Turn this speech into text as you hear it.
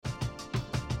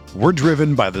We're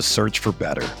driven by the search for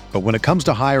better. But when it comes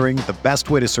to hiring, the best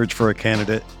way to search for a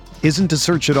candidate isn't to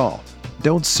search at all.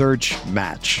 Don't search,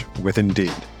 match with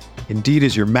Indeed. Indeed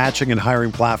is your matching and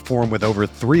hiring platform with over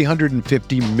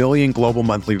 350 million global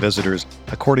monthly visitors,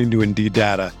 according to Indeed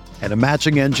data, and a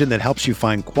matching engine that helps you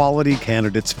find quality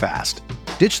candidates fast.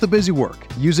 Ditch the busy work.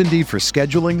 Use Indeed for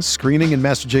scheduling, screening, and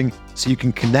messaging so you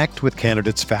can connect with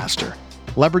candidates faster.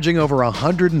 Leveraging over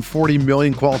 140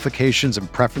 million qualifications and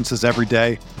preferences every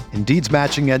day, Indeed's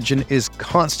matching engine is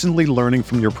constantly learning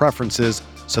from your preferences,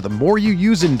 so the more you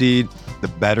use Indeed, the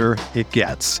better it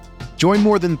gets. Join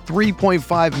more than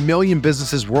 3.5 million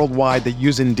businesses worldwide that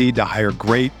use Indeed to hire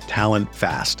great talent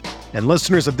fast. And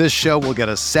listeners of this show will get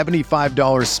a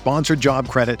 $75 sponsored job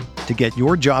credit to get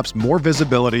your jobs more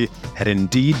visibility at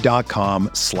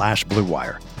Indeed.com/Blue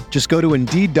Wire. Just go to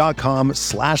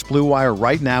Indeed.com/Blue Wire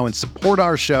right now and support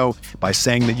our show by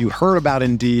saying that you heard about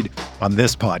Indeed on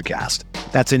this podcast.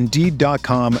 That's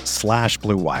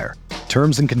Indeed.com/Blue Wire.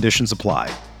 Terms and conditions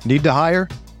apply. Need to hire?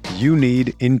 You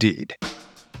need Indeed.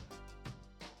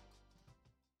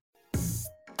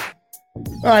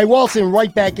 All right, Walton,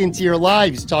 right back into your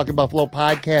lives. Talking Buffalo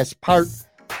podcast, part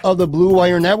of the Blue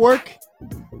Wire Network.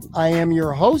 I am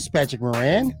your host, Patrick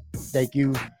Moran. Thank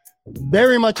you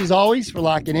very much, as always, for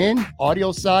locking in.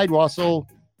 Audio side, we're also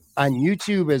on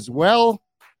YouTube as well.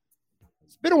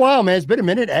 It's been a while, man. It's been a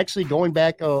minute, actually, going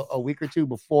back a week or two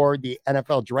before the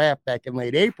NFL draft back in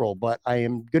late April. But I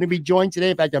am going to be joined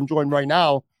today. In fact, I'm joined right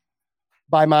now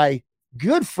by my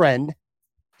good friend,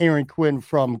 Aaron Quinn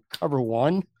from Cover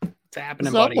One. What's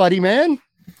happening, What's up, buddy, man?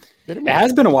 It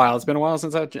has been a while. It's been a while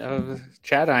since I've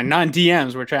chatted. Not in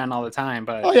DMs. We're chatting all the time,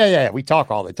 but we talk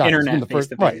all the time. Internet, it's the first,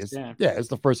 face-to-face, right? It's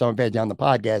the first time I've had you on the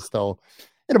podcast, though,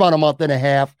 in about a month and a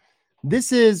half.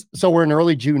 We're in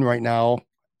early June right now.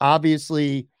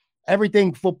 Obviously,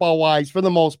 everything football-wise, for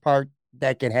the most part,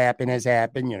 that can happen has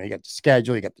happened. You know, you got the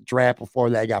schedule, you got the draft before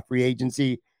that, you got free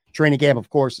agency. Training camp, of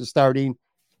course, is starting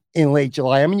in late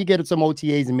July. I mean, you get some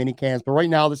OTAs and mini camps, but right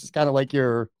now, this is kind of like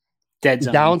your dead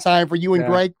zone. Downtime for you and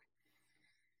Greg.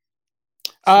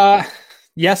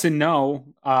 Yes and no.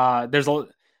 There's a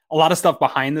lot of stuff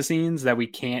behind the scenes that we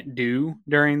can't do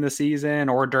during the season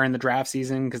or during the draft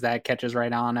season because that catches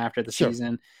right on after the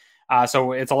season.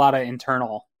 So it's a lot of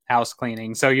internal house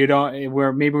cleaning. So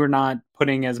we're not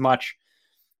putting as much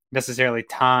necessarily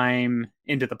time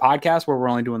into the podcast where we're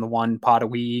only doing the one pod a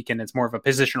week and it's more of a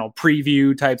positional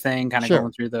preview type thing, kind of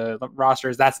going through the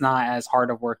rosters. That's not as hard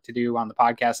of work to do on the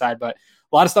podcast side, but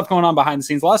a lot of stuff going on behind the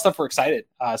scenes, a lot of stuff we're excited.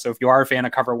 So if you are a fan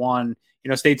of Cover One,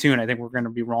 stay tuned. I think we're going to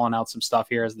be rolling out some stuff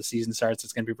here as the season starts.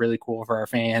 It's going to be really cool for our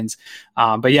fans.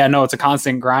 But yeah, no, it's a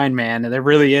constant grind, man. And there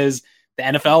really is the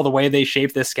NFL, the way they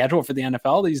shape this schedule for the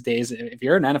NFL these days. If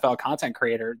you're an NFL content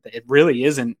creator, it really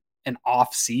isn't an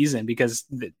off season because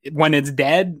when it's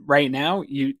dead right now,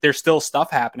 there's still stuff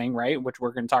happening, right? Which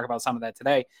we're going to talk about some of that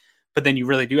today, but then you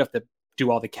really do have to do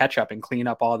all the catch up and clean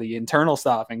up all the internal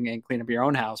stuff and clean up your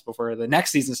own house before the next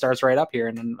season starts right up here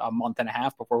in a month and a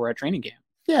half before we're at training camp.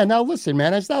 Yeah. Now listen,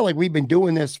 man, it's not like we've been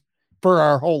doing this for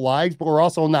our whole lives, but we're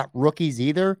also not rookies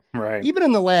either. Right. Even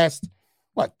in the last,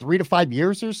 3 to 5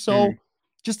 years or so,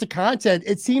 just the content,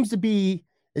 it seems to be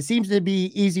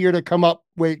easier to come up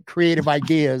with creative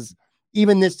ideas,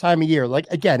 even this time of year. Like,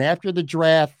 again, after the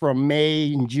draft from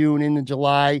May and June into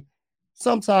July,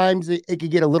 sometimes it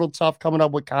could get a little tough coming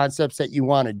up with concepts that you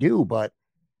want to do. But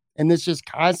in this just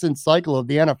constant cycle of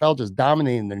the NFL just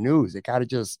dominating the news, it kind of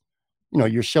just,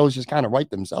 your shows just kind of write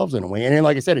themselves in a way. And then,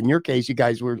 like I said, in your case, you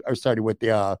guys are starting with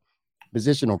the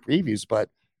positional previews. But,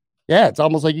 yeah, it's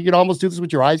almost like you can almost do this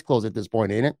with your eyes closed at this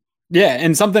point, ain't it? Yeah,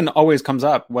 and something always comes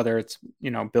up, whether it's,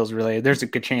 Bills related. There's a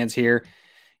good chance here,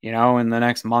 in the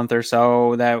next month or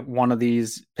so that one of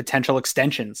these potential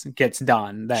extensions gets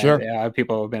done that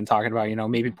people have been talking about,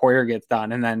 maybe Poyer gets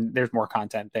done and then there's more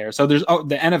content there. So the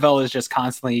NFL is just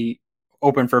constantly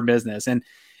open for business. And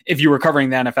if you were covering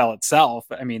the NFL itself,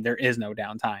 I mean, there is no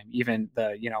downtime. Even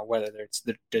whether it's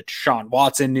the Deshaun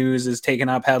Watson news is taking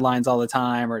up headlines all the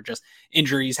time or just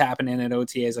injuries happening at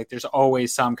OTAs, like there's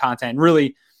always some content.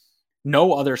 Really,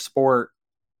 no other sport,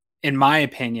 in my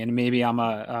opinion, maybe I'm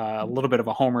a little bit of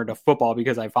a homer to football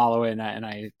because I follow it and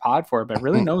I pod for it, but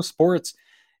really no sports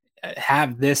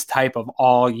have this type of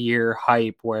all year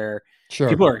hype where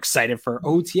people are excited for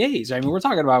OTAs. I mean, we're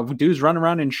talking about dudes running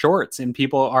around in shorts and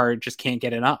people just can't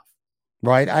get enough.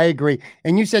 Right. I agree.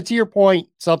 And you said, to your point,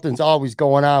 something's always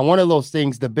going on. One of those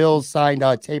things, the Bills signed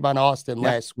Tavon Austin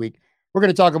last week. We're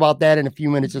going to talk about that in a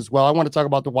few minutes as well. I want to talk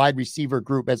about the wide receiver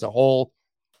group as a whole.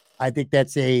 I think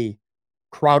that's a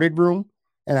crowded room.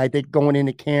 And I think going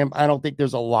into camp, I don't think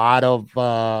there's a lot of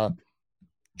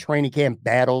training camp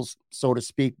battles, so to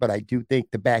speak, but I do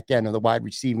think the back end of the wide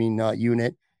receiving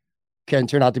unit can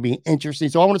turn out to be interesting.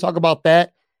 So I want to talk about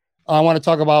that. I want to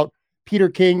talk about Peter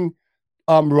King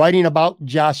writing about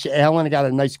Josh Allen. I got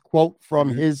a nice quote from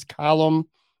his column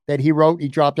that he wrote. He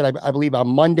dropped it, I believe, on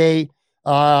Monday.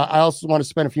 I also want to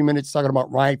spend a few minutes talking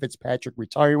about Ryan Fitzpatrick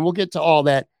retiring. We'll get to all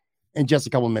that in just a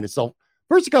couple of minutes. So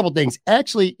first, a couple of things.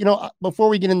 Actually, before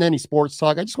we get into any sports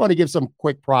talk, I just want to give some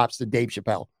quick props to Dave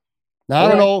Chappelle. Now, I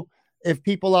don't know if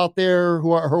people out there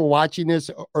who are watching this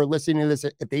or listening to this,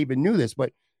 if they even knew this,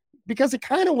 but because it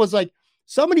kind of was like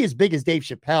somebody as big as Dave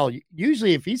Chappelle,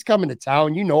 usually if he's coming to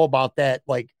town, about that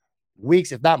like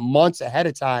weeks, if not months ahead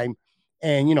of time.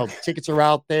 And, tickets are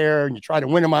out there and you try to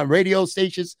win them on radio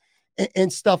stations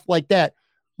and stuff like that.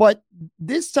 But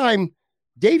this time,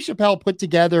 Dave Chappelle put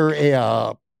together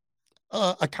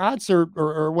a concert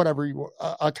or whatever,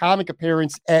 a comic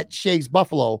appearance at Shea's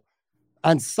Buffalo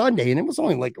on Sunday. And it was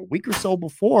only like a week or so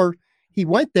before he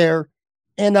went there.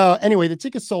 And anyway, the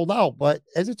tickets sold out. But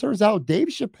as it turns out, Dave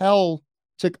Chappelle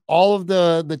took all of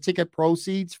the ticket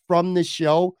proceeds from this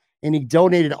show and he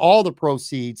donated all the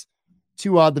proceeds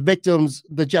to the victims,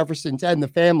 the Jeffersons and the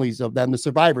families of them, the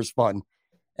Survivors Fund.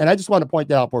 And I just want to point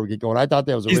that out before we get going. I thought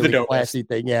that was a really classy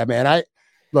thing. Yeah, man.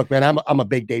 I'm a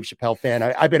big Dave Chappelle fan.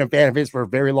 I've been a fan of his for a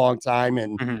very long time.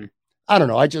 And I don't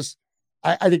know. I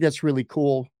think that's really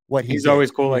cool. He's always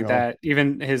cool like that.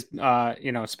 Even his,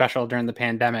 special during the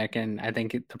pandemic. And I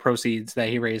think the proceeds that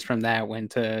he raised from that went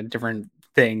to different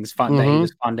things that he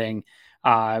was funding.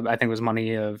 I think it was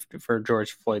money for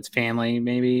George Floyd's family,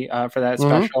 maybe for that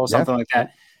special, something like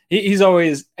that.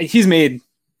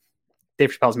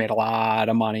 Dave Chappelle's made a lot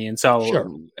of money. And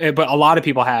so, but a lot of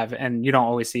people have, and you don't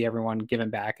always see everyone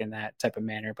giving back in that type of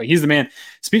manner, but he's the man.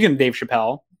 Speaking of Dave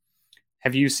Chappelle,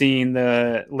 have you seen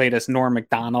the latest Norm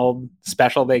Macdonald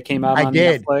special that came out on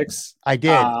Netflix? I did.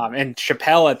 And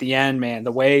Chappelle at the end, man,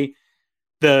 the way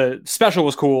the special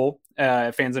was cool.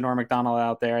 Fans of Norm Macdonald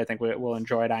out there, I think will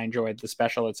enjoy it. I enjoyed the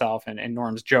special itself and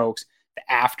Norm's jokes.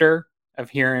 The after of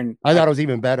hearing, I thought it was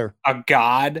even better. A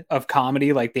god of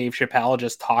comedy like Dave Chappelle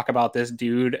just talk about this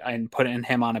dude and putting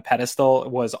him on a pedestal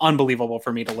was unbelievable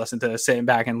for me to listen to, sitting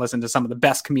back and listen to some of the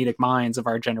best comedic minds of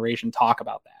our generation talk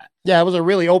about that. Yeah, it was a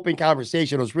really open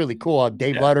conversation. It was really cool.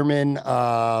 Dave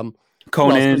Letterman,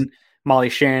 Conan, Molly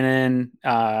Shannon,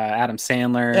 Adam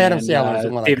Sandler,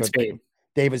 David Spade.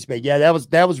 David Spade. Yeah,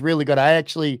 that was really good.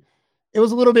 It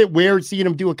was a little bit weird seeing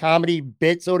him do a comedy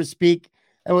bit, so to speak.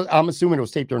 I'm assuming it was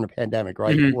taped during the pandemic,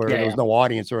 right? Where there was no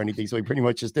audience or anything. So he pretty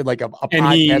much just did like a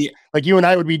podcast like you and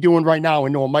I would be doing right now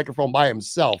and no microphone by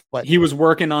himself. But he was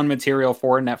working on material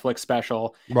for a Netflix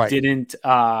special. Right.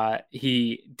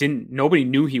 Nobody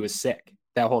knew he was sick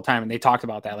that whole time. And they talked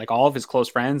about that. Like all of his close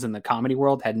friends in the comedy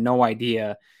world had no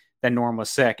idea that Norm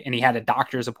was sick. And he had a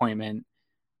doctor's appointment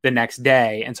the next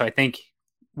day. And so I think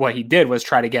what he did was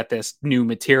try to get this new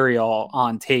material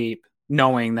on tape,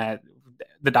 knowing that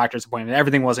the doctor's appointment,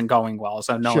 everything wasn't going well.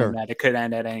 So knowing that it could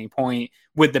end at any point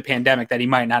with the pandemic, that he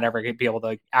might not ever be able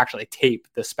to actually tape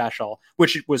the special,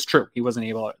 which was true. He wasn't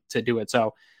able to do it.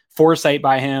 So foresight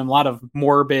by him, a lot of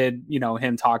morbid,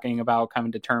 him talking about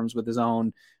coming to terms with his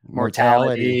own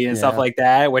mortality and stuff like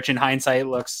that, which in hindsight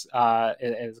looks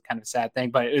is kind of a sad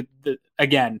thing. But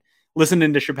again,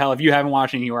 listening to Chappelle, if you haven't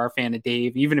watched and you are a fan of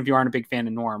Dave, even if you aren't a big fan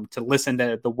of Norm, to listen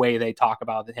to the way they talk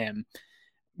about him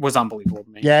was unbelievable to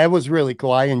me. Yeah, it was really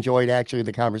cool. I enjoyed actually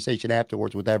the conversation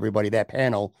afterwards with everybody, that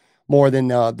panel, more than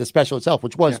the special itself,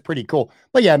 which was pretty cool.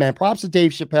 But yeah, man, props to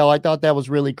Dave Chappelle. I thought that was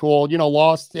really cool.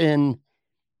 Lost in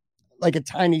like a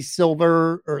tiny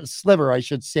sliver, I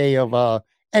should say, of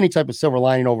any type of silver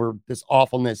lining over this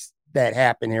awfulness that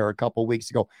happened here a couple of weeks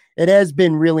ago. It has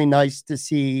been really nice to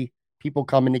see people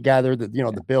coming together,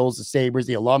 the Bills, the Sabres,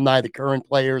 the alumni, the current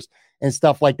players and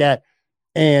stuff like that.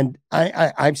 And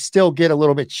I still get a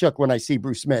little bit shook when I see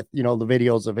Bruce Smith, the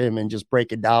videos of him and just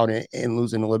breaking down and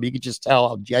losing a little bit. You could just tell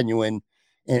how genuine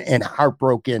and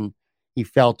heartbroken he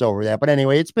felt over that. But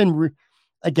anyway, it's been,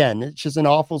 again, it's just an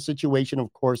awful situation,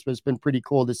 of course, but it's been pretty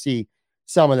cool to see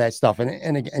some of that stuff.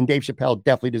 And Dave Chappelle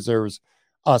definitely deserves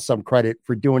some credit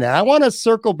for doing that. I want to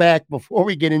circle back before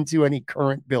we get into any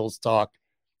current Bills talk.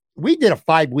 We did a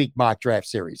 5-week mock draft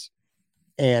series,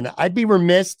 and I'd be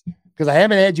remiss because I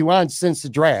haven't had you on since the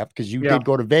draft, because you did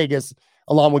go to Vegas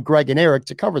along with Greg and Eric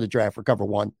to cover the draft for Cover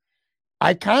One.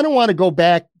 I kind of want to go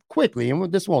back quickly,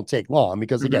 and this won't take long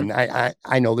because, again,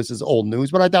 I know this is old news,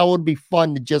 but I thought it would be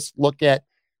fun to just look at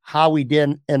how we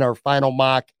did in our final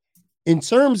mock in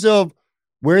terms of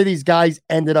where these guys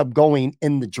ended up going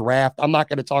in the draft. I'm not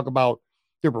going to talk about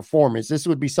their performance. This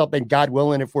would be something, God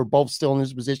willing, if we're both still in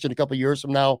this position a couple of years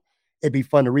from now it'd be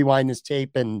fun to rewind this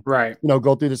tape and,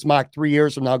 go through this mock 3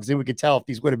 years from now, because then we could tell if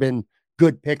these would have been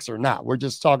good picks or not. We're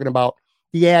just talking about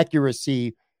the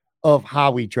accuracy of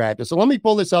how we drafted. So let me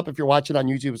pull this up. If you're watching on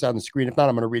YouTube, it's on the screen. If not,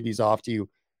 I'm going to read these off to you.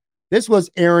 This was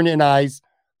Aaron and I's,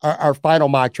 our final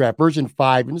mock draft, version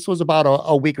 5. And this was about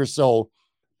a week or so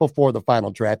before the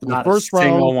final draft. In the first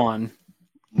round, one.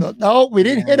 No, we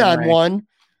didn't hit on one.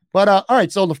 But all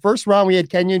right, so in the first round, we had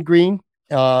Kenyon Green,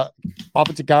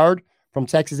 offensive guard from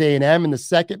Texas A&M. In the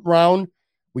second round,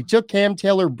 we took Cam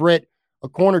Taylor-Britt, a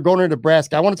corner going to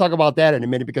Nebraska. I want to talk about that in a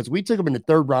minute, because we took him in the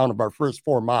third round of our first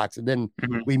 4 mocks, and then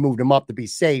we moved him up to be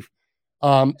safe.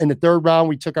 In the third round,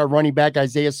 we took our running back,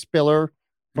 Isaiah Spiller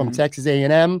from Texas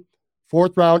A&M.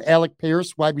 Fourth round, Alec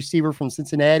Pierce, wide receiver from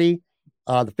Cincinnati.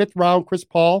 The fifth round, Chris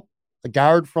Paul, a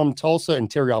guard from Tulsa,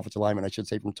 interior offensive lineman, I should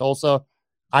say, from Tulsa.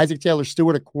 Isaac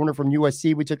Taylor-Stewart, a corner from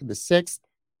USC. We took him the 6th.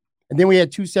 And then we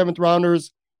had 2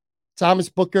 7th-rounders, Thomas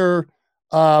Booker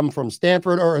from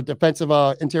Stanford, or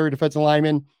a interior defensive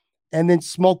lineman. And then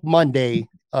Smoke Monday,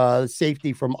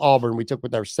 safety from Auburn, we took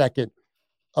with our second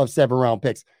of 7-round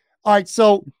picks. All right,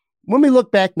 so when we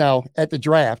look back now at the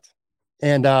draft,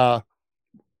 and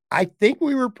I think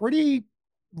we were pretty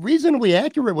reasonably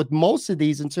accurate with most of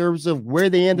these in terms of where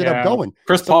they ended up going.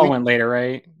 Chris Paul went later,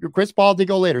 right? Chris Paul did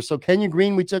go later. So Kenyon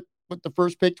Green, we took with the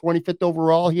first pick, 25th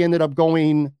overall. He ended up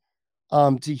going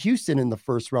to Houston in the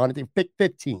first round. I think pick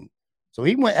 15. So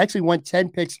he went 10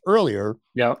 picks earlier.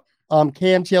 Yep.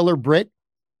 Cam Taylor-Britt,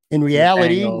 in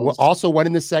reality, also went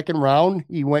in the second round.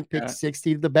 He went pick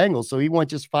 60 to the Bengals. So he went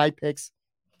just 5 picks,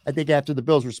 I think, after the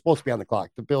Bills were supposed to be on the clock.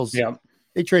 The Bills,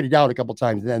 they traded down a couple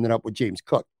times and ended up with James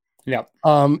Cook. Yep.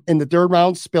 In the third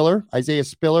round, Isaiah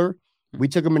Spiller, we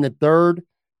took him in the third.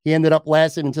 He ended up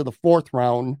lasting into the 4th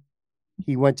round.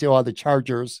 He went to the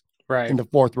Chargers in the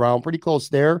 4th round, pretty close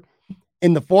there.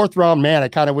 In the 4th round, man, I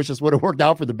kind of wish this would have worked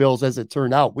out for the Bills as it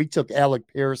turned out. We took Alec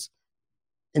Pierce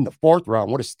in the 4th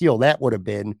round. What a steal that would have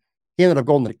been. He ended up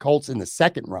going to the Colts in the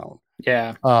 2nd round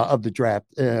of the draft.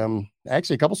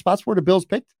 Actually, a couple spots where the Bills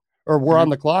picked or were on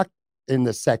the clock in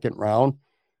the 2nd round.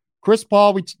 Chris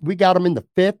Paul, we got him in the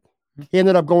 5th. He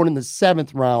ended up going in the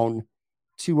 7th round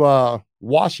to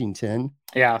Washington.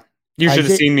 Yeah. You should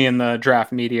have seen me in the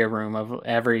draft media room of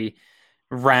every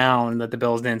round that the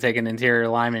Bills didn't take an interior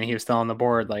lineman. He was still on the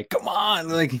board. Like, come on.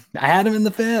 Like, I had him in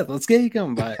the 5th. Let's take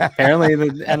him. But apparently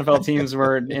the NFL teams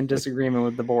were in disagreement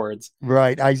with the boards.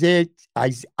 Right.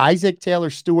 Isaac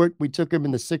Taylor-Stewart, we took him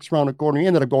in the 6th round of corner. He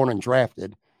ended up going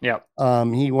undrafted. Yep.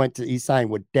 He signed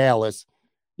with Dallas.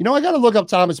 I got to look up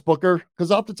Thomas Booker, because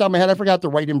off the top of my head, I forgot to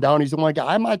write him down. He's the one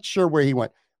guy. I'm not sure where he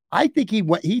went. I think he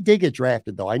did get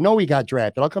drafted, though. I know he got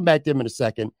drafted. I'll come back to him in a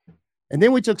second. And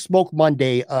then we took Smoke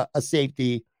Monday, a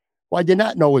safety, who I did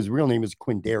not know his real name is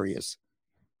Quindarius,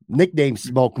 nicknamed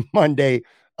Smoke Monday.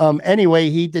 Anyway,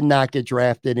 he did not get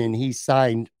drafted, and he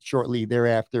signed shortly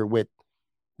thereafter with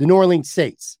the New Orleans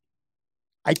Saints.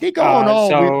 I think all in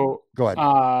all, go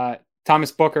ahead.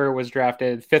 Thomas Booker was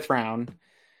drafted 5th round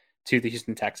to the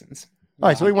Houston Texans. All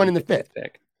right, so he went in the 5th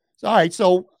pick. So, all right,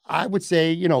 so I would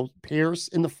say, Pierce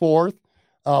in the 4th,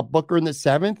 Booker in the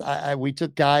 7th. We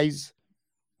took guys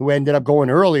who ended up going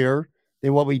earlier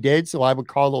than what we did, so I would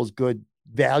call those good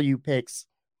value picks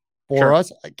for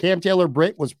us. Cam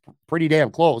Taylor-Britt was pretty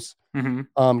damn close.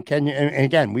 Kenyon, and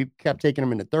again, we kept taking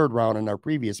him in the 3rd round in our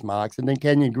previous mocks, and then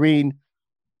Kenyon Green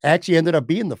actually ended up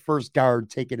being the first guard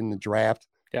taken in the draft.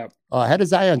 Yeah. Ahead of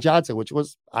Zion Johnson, which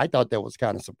I thought that was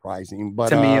kind of surprising. But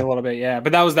to me, a little bit, yeah.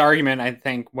 But that was the argument, I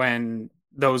think, when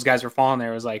those guys were falling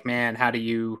there. It was like, man, how do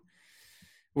you,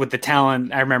 with the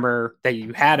talent I remember that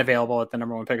you had available at the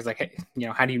number 1 pick, it's like, hey,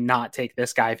 how do you not take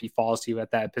this guy if he falls to you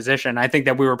at that position? I think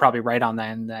that we were probably right on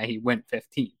that, and that he went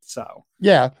 15th. So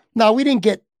yeah, no, we didn't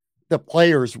get the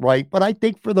players right, but I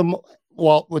think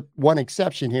with one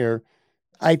exception here,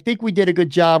 I think we did a good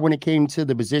job when it came to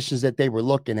the positions that they were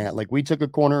looking at. Like, we took a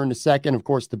corner in the 2nd. Of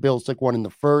course, the Bills took one in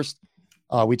the 1st.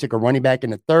 We took a running back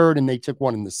in the 3rd, and they took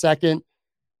one in the 2nd.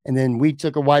 And then we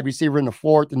took a wide receiver in the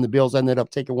 4th, and the Bills ended up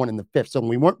taking one in the 5th. So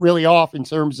we weren't really off in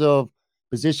terms of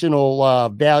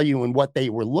positional value and what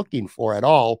they were looking for at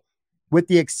all, with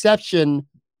the exception,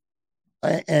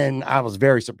 and I was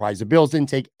very surprised, the Bills didn't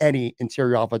take any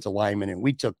interior offensive linemen, and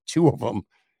we took 2 of them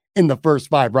in the first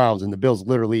 5 rounds, and the Bills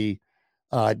literally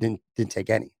didn't take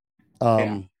any.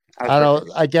 I don't know,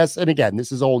 I guess, and again,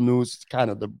 this is old news. It's kind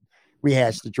of the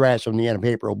rehash, the trash from the end of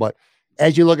April. But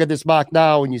as you look at this mock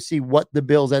now and you see what the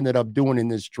Bills ended up doing in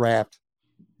this draft,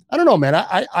 I don't know, man.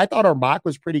 I thought our mock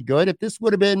was pretty good. If this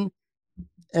would have been,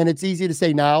 and it's easy to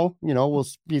say now, we'll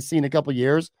be seeing a couple of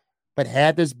years, but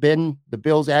had this been the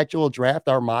Bills' actual draft,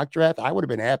 our mock draft, I would have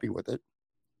been happy with it.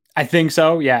 I think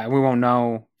so. Yeah, we won't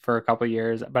know for a couple of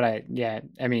years, but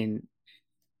I mean,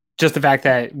 just the fact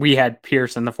that we had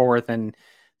Pierce in the fourth and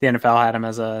the NFL had him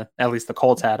as at least the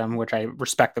Colts had him, which I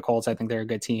respect the Colts. I think they're a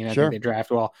good team. I think they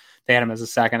draft well. They had him as a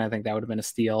second. I think that would have been a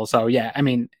steal. So yeah, I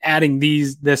mean, adding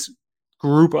this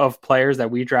group of players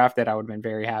that we drafted, I would have been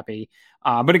very happy.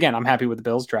 But again, I'm happy with the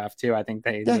Bills draft too. I think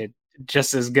they did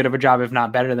just as good of a job, if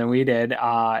not better than we did in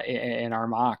our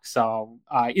mock. So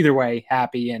either way,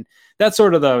 happy. And that's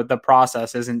sort of the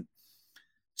process. Isn't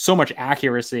so much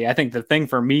accuracy. I think the thing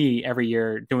for me every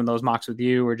year doing those mocks with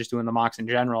you or just doing the mocks in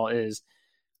general is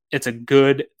it's a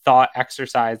good thought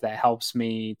exercise that helps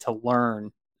me to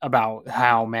learn about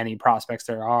how many prospects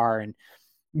there are, and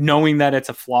knowing that it's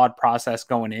a flawed process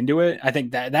going into it. I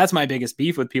think that's my biggest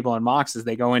beef with people in mocks is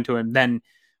they go into it and then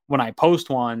when I post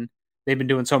one, they've been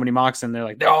doing so many mocks and they're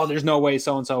like, oh, there's no way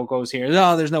so-and-so goes here.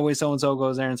 Oh, there's no way so-and-so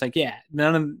goes there. And it's like, yeah,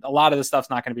 a lot of the stuff's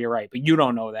not going to be right, but you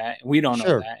don't know that. And we don't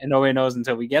know that. And nobody knows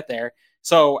until we get there.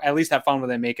 So at least have fun with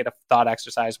it. Make it a thought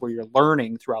exercise where you're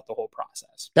learning throughout the whole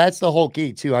process. That's the whole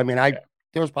key too. I mean,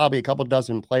 there was probably a couple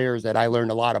dozen players that I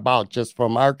learned a lot about just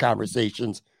from our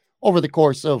conversations over the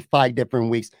course of 5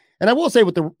 different weeks. And I will say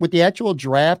with the actual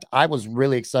draft, I was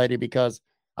really excited because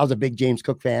I was a big James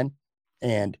Cook fan.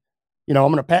 And, I'm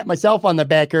going to pat myself on the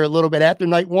back here a little bit. After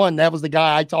night 1, that was the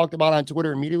guy I talked about on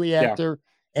Twitter immediately after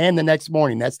and the next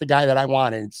morning. That's the guy that I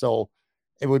wanted. So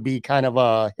it would be kind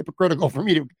of hypocritical for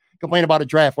me to complain about a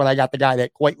draft when I got the guy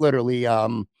that quite literally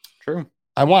true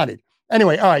I wanted.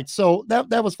 Anyway, all right. So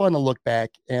that was fun to look back.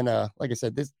 And like I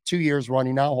said, this 2 years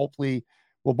running now, hopefully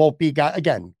we'll both be, God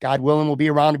willing, we'll be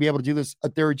around to be able to do this a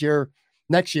third year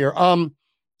next year.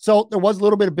 So there was a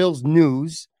little bit of Bills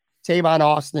news. Tavon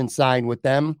Austin signed with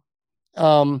them.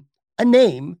 A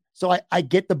name. So I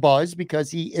get the buzz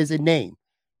because he is a name.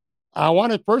 I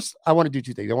want to do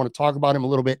 2 things. I want to talk about him a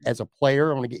little bit as a player.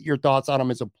 I want to get your thoughts on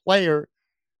him as a player,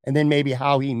 and then maybe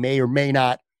how he may or may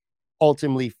not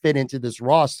ultimately fit into this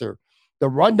roster. The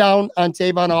rundown on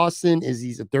Tavon Austin is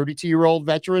he's a 32-year-old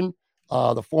veteran,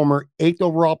 the former 8th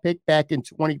overall pick back in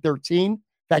 2013. In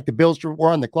fact, the Bills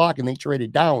were on the clock and they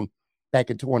traded down back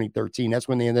in 2013. That's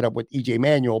when they ended up with EJ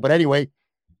Manuel. But anyway,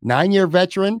 9-year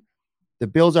veteran. The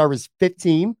Bills are his 5th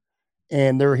team,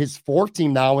 and they're his 4th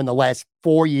team now in the last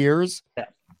 4 years.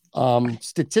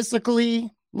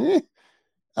 Statistically,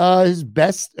 his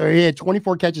best, he had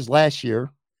 24 catches last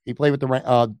year. He played with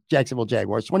the Jacksonville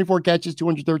Jaguars. 24 catches,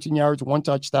 213 yards, 1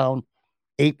 touchdown,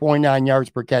 8.9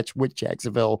 yards per catch with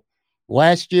Jacksonville.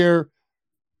 Last year,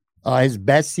 his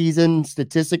best season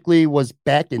statistically was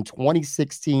back in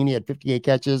 2016. He had 58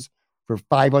 catches for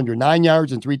 509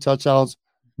 yards and 3 touchdowns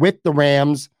with the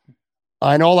Rams.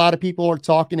 I know a lot of people are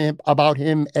talking about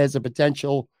him as a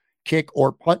potential kick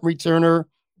or punt returner.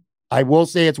 I will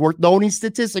say it's worth noting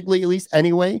statistically, at least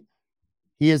anyway,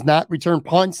 he has not returned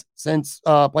punts since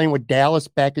playing with Dallas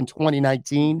back in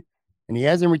 2019, and he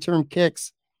hasn't returned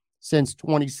kicks since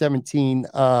 2017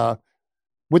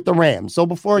 with the Rams. So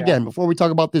before we talk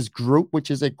about this group,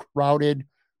 which is a crowded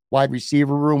wide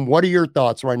receiver room, what are your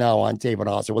thoughts right now on Tavon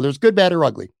Austin? Well, there's good, bad, or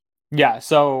ugly. Yeah,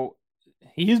 so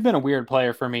he's been a weird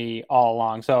player for me all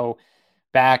along. So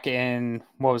back in,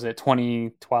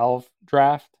 2012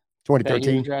 draft?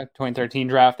 2013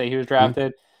 draft that he was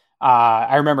drafted.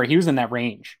 I remember he was in that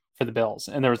range for the Bills,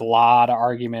 and there was a lot of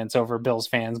arguments over Bills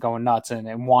fans going nuts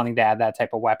and wanting to add that type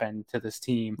of weapon to this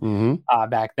team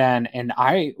back then. And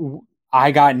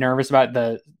I got nervous about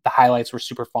the highlights were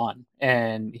super fun,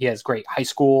 and he has great high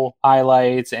school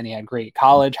highlights and he had great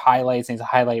college highlights, and he's a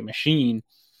highlight machine.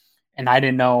 And I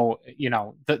didn't know,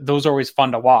 those are always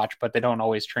fun to watch, but they don't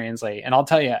always translate. And I'll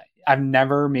tell you, I've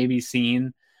never maybe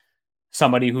seen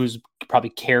somebody who's probably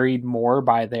carried more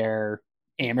by their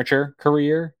amateur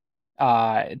career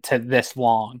to this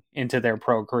long into their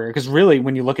pro career. Because really,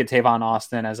 when you look at Tavon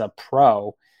Austin as a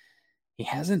pro, he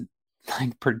hasn't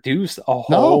produced a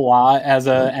whole lot as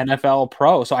a NFL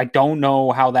pro. So I don't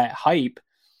know how that hype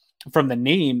from the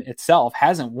name itself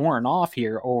hasn't worn off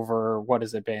here over, what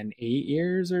has it been, 8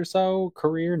 years or so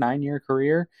career, 9-year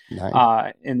career in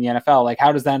the NFL. Like,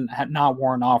 how does that not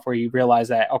worn off where you realize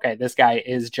that, okay, this guy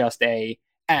is just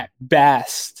at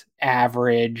best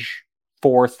average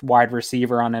 4th wide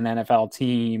receiver on an NFL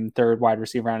team, 3rd wide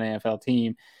receiver on an NFL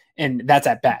team. And that's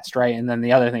at best, right? And then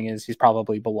the other thing is he's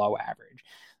probably below average.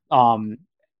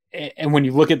 And when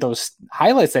you look at those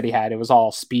highlights that he had, it was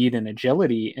all speed and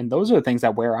agility. And those are the things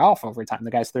that wear off over time.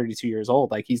 The guy's 32 years old.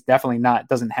 Like, he's definitely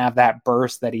doesn't have that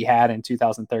burst that he had in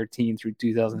 2013 through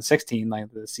 2016,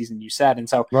 like the season you said. And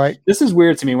so This is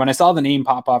weird to me. When I saw the name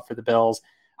pop up for the Bills,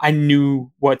 I knew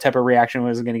what type of reaction I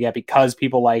was going to get because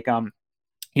people like him.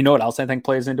 You know what else I think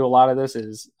plays into a lot of this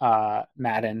is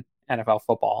Madden NFL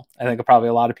football. I think probably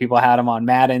a lot of people had him on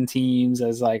Madden teams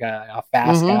as like a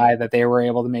fast guy that they were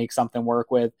able to make something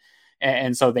work with.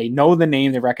 And so they know the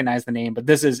name, they recognize the name, but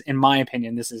this is, in my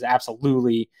opinion, this is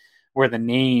absolutely where the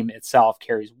name itself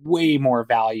carries way more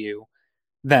value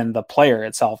than the player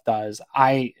itself does.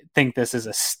 I think this is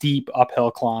a steep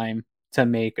uphill climb to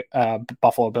make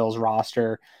Buffalo Bills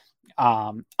roster.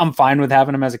 I'm fine with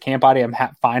having him as a camp body. I'm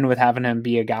fine with having him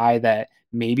be a guy that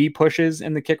maybe pushes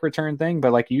in the kick return thing.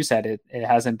 But like you said, it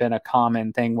hasn't been a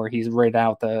common thing where he's right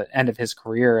out the end of his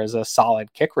career as a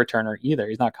solid kick returner either.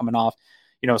 He's not coming off,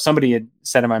 somebody had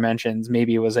said in my mentions,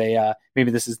 maybe it was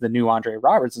maybe this is the new Andre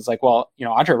Roberts. It's like, well,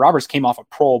 Andre Roberts came off a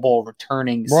Pro Bowl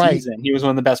returning season. He was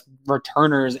one of the best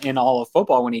returners in all of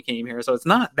football when he came here. So it's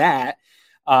not that.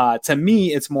 To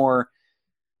me, it's more,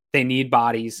 they need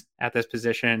bodies at this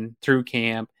position through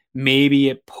camp. Maybe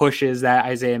it pushes that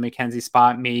Isaiah McKenzie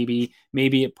spot. Maybe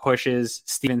it pushes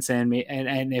Stevenson.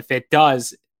 And if it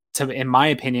does, in my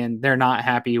opinion, they're not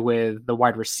happy with the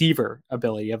wide receiver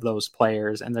ability of those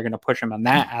players, and they're going to push them on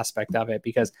that aspect of it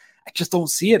because I just don't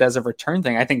see it as a return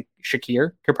thing. I think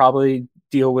Shakir could probably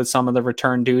deal with some of the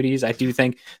return duties. I do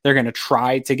think they're going to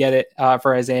try to get it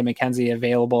for Isaiah McKenzie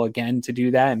available again to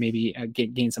do that and maybe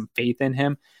gain some faith in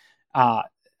him. I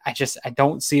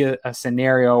don't see a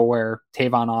scenario where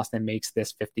Tavon Austin makes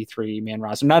this 53-man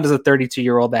roster, not as a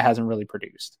 32-year-old that hasn't really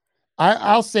produced.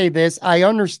 I'll say this. I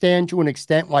understand to an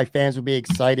extent why fans would be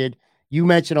excited. You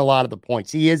mentioned a lot of the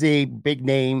points. He is a big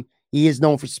name. He is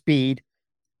known for speed.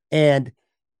 And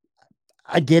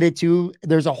I get it too.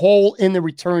 There's a hole in the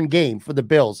return game for the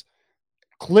Bills.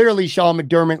 Clearly, Sean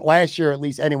McDermott last year, at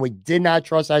least anyway, did not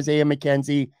trust Isaiah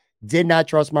McKenzie, did not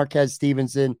trust Marquez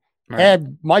Stevenson,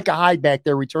 had Micah Hyde back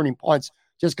there returning punts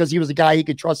just because he was a guy he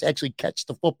could trust to actually catch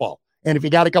the football. And if he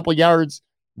got a couple yards,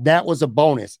 that was a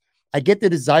bonus. I get the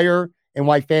desire and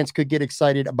why fans could get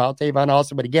excited about Tavon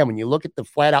Austin. But again, when you look at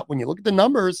when you look at the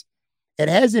numbers, it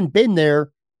hasn't been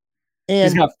there. And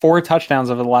he's got 4 touchdowns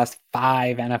over the last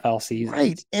 5 NFL seasons.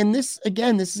 Right. And this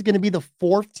is going to be the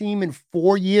 4th team in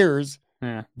 4 years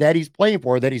that he's playing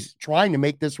for, that he's trying to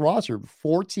make this roster.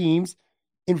 4 teams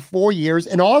in 4 years.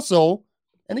 And also,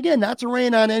 and again, not to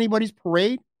rain on anybody's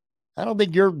parade, I don't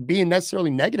think you're being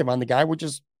necessarily negative on the guy. We're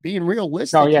just being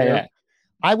realistic. Oh, yeah.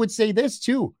 I would say this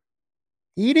too.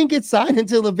 He didn't get signed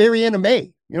until the very end of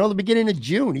May, the beginning of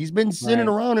June. He's been sitting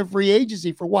around in free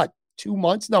agency for what, 2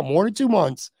 months? No, more than 2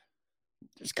 months.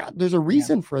 There's a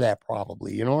reason for that,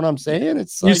 probably. You know what I'm saying?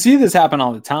 It's you see this happen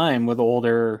all the time with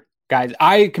older guys.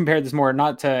 I compared this more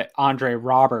not to Andre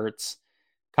Roberts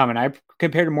coming. I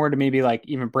compared it more to maybe like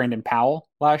even Brandon Powell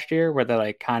last year, where they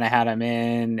like kind of had him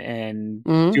in and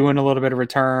doing a little bit of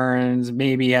returns.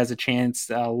 Maybe he has a chance,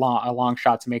 a long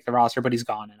shot to make the roster, but he's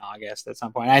gone in August at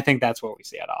some point. I think that's what we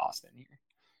see out of Austin here.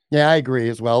 Yeah, I agree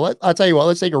as well. I'll tell you what,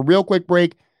 let's take a real quick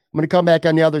break. I'm going to come back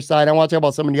on the other side. I want to talk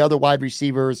about some of the other wide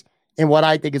receivers and what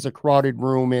I think is a crowded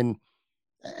room. And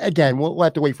again, we'll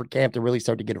have to wait for camp to really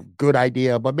start to get a good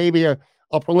idea, but maybe a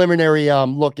preliminary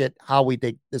look at how we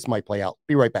think this might play out.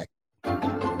 Be right back.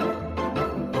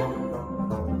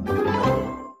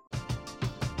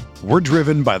 We're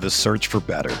driven by the search for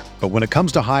better. But when it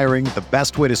comes to hiring, the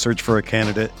best way to search for a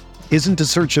candidate isn't to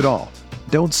search at all.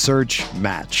 Don't search,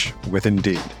 match with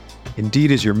Indeed.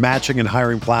 Indeed is your matching and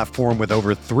hiring platform with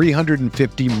over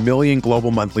 350 million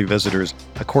global monthly visitors,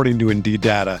 according to Indeed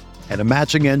data, and a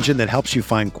matching engine that helps you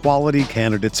find quality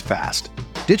candidates fast.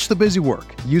 Ditch the busy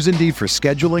work. Use Indeed for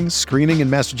scheduling, screening,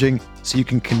 and messaging so you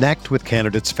can connect with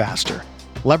candidates faster.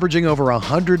 Leveraging over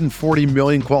 140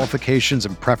 million qualifications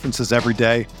and preferences every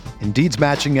day, Indeed's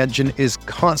matching engine is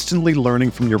constantly learning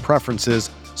from your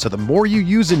preferences, so the more you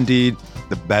use Indeed,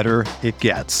 the better it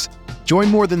gets. Join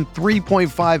more than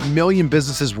 3.5 million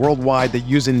businesses worldwide that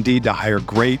use Indeed to hire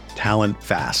great talent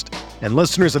fast. And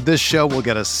listeners of this show will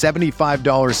get a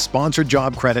 $75 sponsored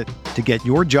job credit to get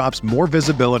your jobs more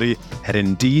visibility at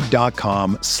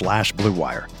Indeed.com/Blue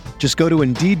Wire. Just go to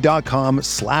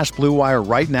Indeed.com/Blue Wire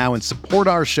right now and support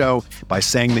our show by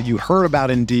saying that you heard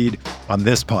about Indeed on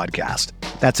this podcast.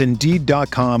 That's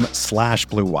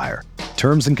Indeed.com/Blue Wire.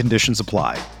 Terms and conditions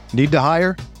apply. Need to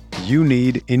hire? You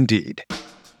need Indeed.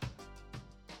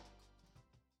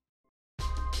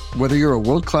 Whether you're a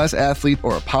world-class athlete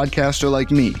or a podcaster like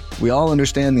me, we all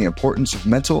understand the importance of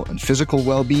mental and physical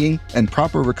well-being and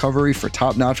proper recovery for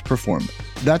top-notch performance.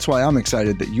 That's why I'm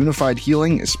excited that Unified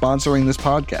Healing is sponsoring this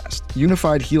podcast.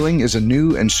 Unified Healing is a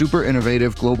new and super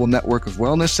innovative global network of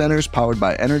wellness centers powered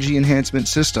by Energy Enhancement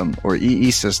System, or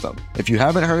EE System. If you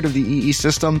haven't heard of the EE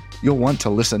System, you'll want to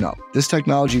listen up. This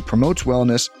technology promotes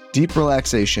wellness, deep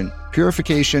relaxation,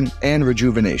 purification, and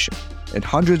rejuvenation. In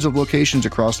hundreds of locations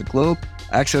across the globe,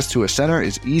 access to a center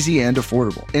is easy and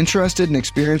affordable. Interested in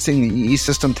experiencing the EE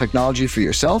System technology for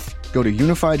yourself? Go to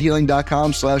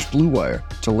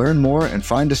unifiedhealing.com/bluewire to learn more and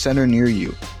find a center near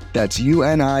you. That's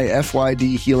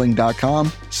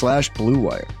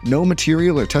unifydhealing.com/bluewire. No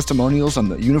material or testimonials on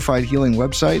the Unified Healing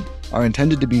website are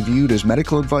intended to be viewed as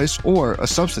medical advice or a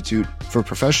substitute for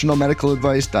professional medical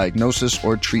advice, diagnosis,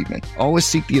 or treatment. Always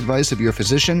seek the advice of your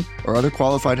physician or other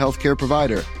qualified healthcare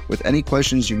provider with any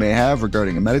questions you may have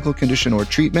regarding a medical condition or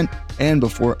treatment and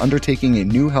before undertaking a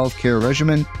new healthcare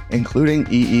regimen, including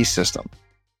EE System.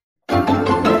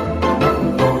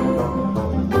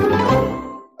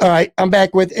 All right, I'm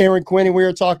back with Aaron Quinn, and we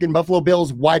are talking Buffalo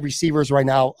Bills wide receivers right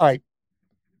now. All right,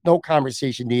 no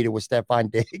conversation needed with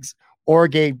Stephon Diggs or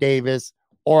Gabe Davis,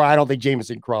 or I don't think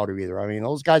Jamison Crowder either. I mean,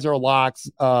 those guys are locks.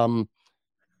 Shakir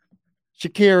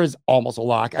is almost a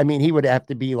lock. I mean, he would have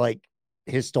to be like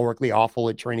historically awful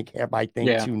at training camp, I think,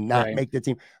 to not make the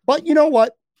team. But you know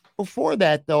what? Before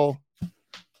that, though,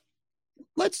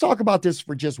 let's talk about this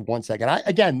for just 1 second. I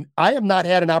have not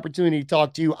had an opportunity to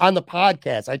talk to you on the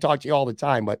podcast. I talk to you all the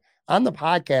time, but on the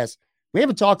podcast, we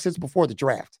haven't talked since before the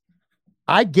draft.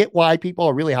 I get why people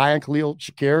are really high on Khalil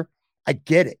Shakir. I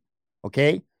get it.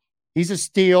 Okay. He's a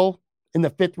steal in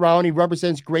the 5th round. He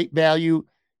represents great value.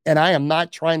 And I am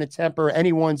not trying to temper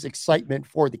anyone's excitement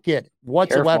for the kid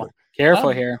whatsoever. Careful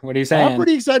here. What are you saying? I'm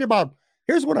pretty excited about him.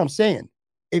 Here's what I'm saying.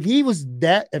 If he's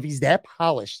that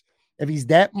polished, if he's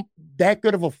that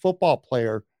good of a football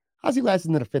player, how's he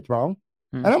lasting in the 5th round?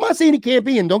 And I'm not saying he can't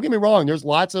be. And don't get me wrong, there's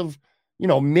lots of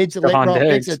mid to late round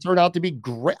picks that turn out to be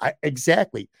great.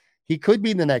 Exactly, he could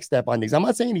be the next Stephon Diggs. I'm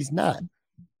not saying he's not,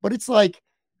 but it's like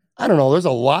I don't know. There's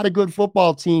a lot of good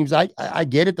football teams. I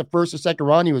get it. The 1st or 2nd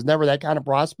round, he was never that kind of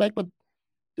prospect, but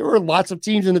there were lots of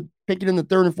teams picking in the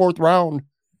 3rd and 4th round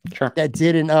that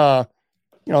didn't.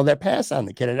 That pass on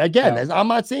the kid. And again, I'm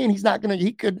not saying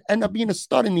he could end up being a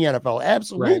stud in the NFL.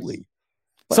 Absolutely. Right.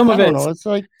 But some of it, it's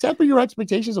like temper your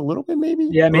expectations a little bit, maybe.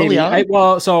 Yeah, maybe.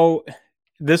 So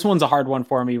this one's a hard one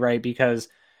for me, right? Because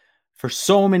for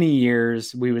so many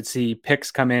years, we would see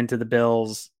picks come into the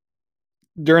Bills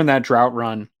during that drought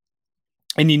run,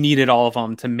 and you needed all of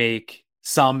them to make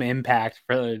some impact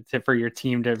for your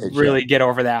team to really get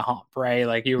over that hump, right?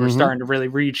 Like you were starting to really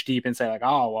reach deep and say like,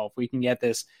 oh, well, if we can get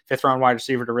this 5th round wide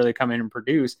receiver to really come in and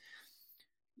produce.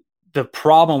 The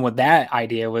problem with that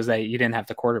idea was that you didn't have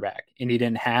the quarterback and you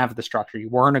didn't have the structure. You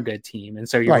weren't a good team. And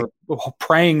so you were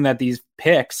praying that these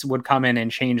picks would come in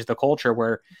and change the culture,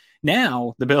 where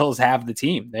now the Bills have the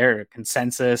team. They're a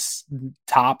consensus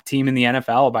top team in the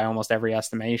NFL by almost every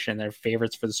estimation. They're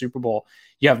favorites for the Super Bowl.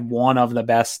 You have one of the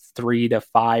best 3 to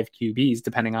 5 QBs,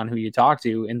 depending on who you talk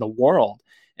to, in the world.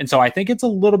 And so I think it's a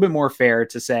little bit more fair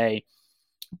to say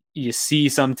you see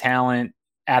some talent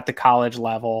at the college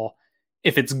level.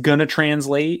 If it's going to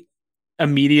translate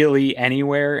immediately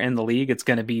anywhere in the league, it's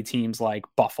going to be teams like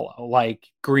Buffalo, like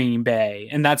Green Bay.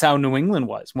 And that's how New England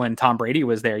was when Tom Brady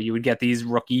was there. You would get these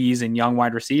rookies and young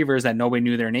wide receivers that nobody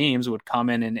knew their names would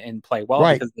come in and play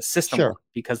well because the system worked,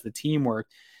 because the team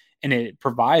worked. And it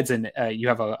provides, you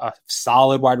have a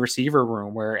solid wide receiver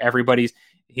room where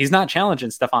he's not challenging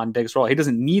Stephon Diggs' role. He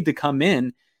doesn't need to come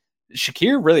in.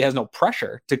 Shakir really has no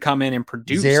pressure to come in and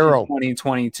produce in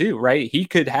 2022, right? He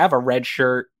could have a red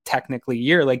shirt technically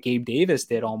year like Gabe Davis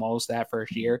did almost that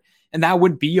first year, and that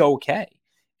would be okay.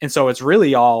 And so it's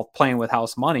really all playing with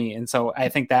house money. And so I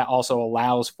think that also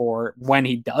allows for when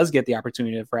he does get the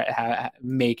opportunity to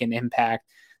make an impact,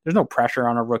 there's no pressure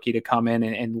on a rookie to come in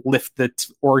and lift the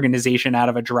organization out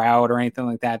of a drought or anything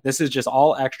like that. This is just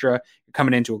all extra. You're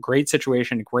coming into a great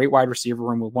situation, a great wide receiver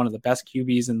room with one of the best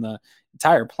QBs in the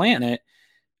entire planet.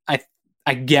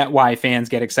 I get why fans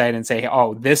get excited and say,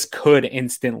 oh, this could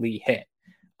instantly hit.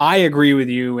 I agree with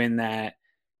you in that,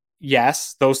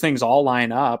 yes, those things all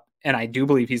line up. And I do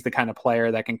believe he's the kind of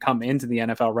player that can come into the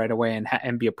NFL right away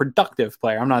and be a productive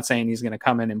player. I'm not saying he's going to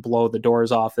come in and blow the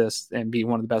doors off this and be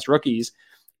one of the best rookies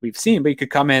we've seen, but he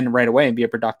could come in right away and be a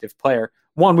productive player.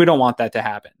 One, we don't want that to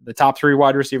happen. The top 3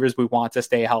 wide receivers, we want to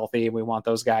stay healthy. We want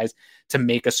those guys to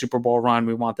make a Super Bowl run.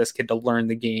 We want this kid to learn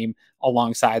the game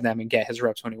alongside them and get his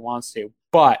reps when he wants to.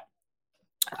 But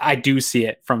I do see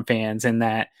it from fans in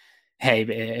that, hey,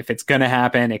 if it's going to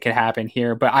happen, it could happen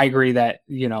here. But I agree that,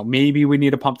 maybe we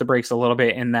need to pump the brakes a little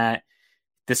bit in that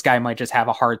this guy might just have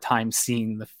a hard time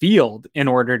seeing the field in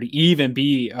order to even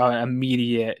be an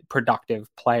immediate productive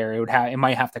player. It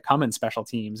might have to come in special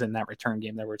teams in that return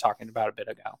game that we were talking about a bit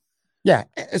ago. Yeah,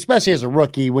 especially as a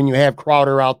rookie, when you have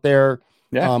Crowder out there.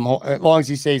 Yeah. As long as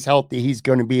he stays healthy, he's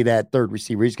going to be that third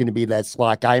receiver. He's going to be that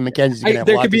slot guy. McKenzie's going to have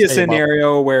there could be a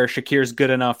scenario where Shakir's good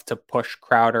enough to push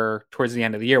Crowder towards the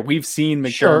end of the year. We've seen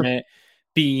McDermott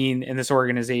being in this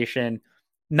organization,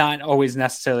 not always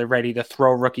necessarily ready to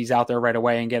throw rookies out there right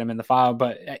away and get them in the file,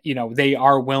 but they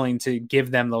are willing to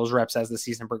give them those reps as the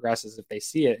season progresses if they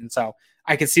see it. And so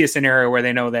I could see a scenario where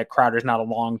they know that Crowder's not a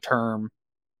long-term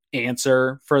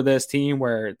answer for this team,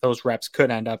 where those reps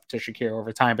could end up to Shakir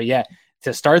over time. But yeah,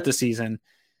 to start the season,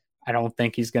 I don't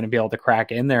think he's going to be able to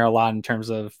crack in there a lot in terms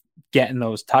of getting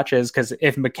those touches. Because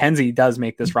if McKenzie does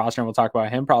make this roster, and we'll talk about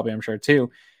him probably, I'm sure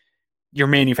too, you're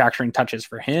manufacturing touches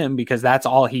for him because that's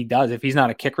all he does. If he's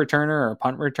not a kick returner or a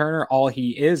punt returner, all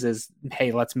he is,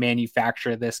 hey, let's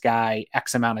manufacture this guy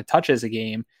X amount of touches a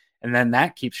game. And then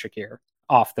that keeps Shakir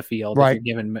off the field. Right. If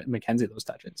you're giving McKenzie those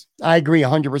touches. I agree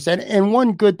 100%. And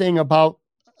one good thing about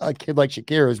a kid like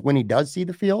Shakir is when he does see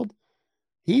the field,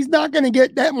 he's not going to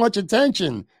get that much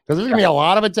attention because there's going to be a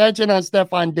lot of attention on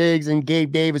Stephon Diggs and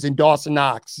Gabe Davis and Dawson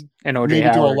Knox. And OJ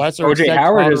Howard. OJ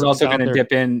Howard is also going to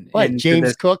dip in. Right.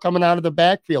 James Cook coming out of the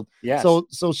backfield. Yeah. So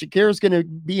Shakir is going to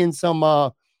be in some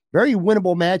very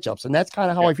winnable matchups. And that's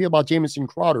kind of how I feel about Jamison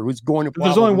Crowder, who's going to.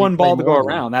 There's only one ball to go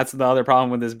around. That's the other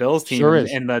problem with this Bills team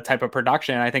and the type of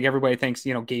production. I think everybody thinks,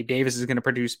 Gabe Davis is going to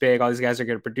produce big. All these guys are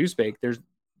going to produce big.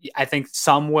 I think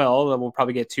some will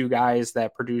probably get two guys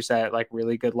that produce at like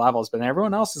really good levels, but then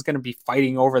everyone else is going to be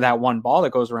fighting over that one ball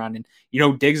that goes around.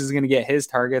 And, Diggs is going to get his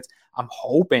targets. I'm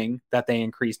hoping that they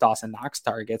increase Dawson Knox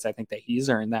targets. I think that he's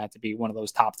earned that to be one of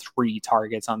those top 3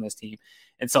 targets on this team.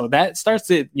 And so that starts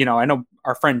to, I know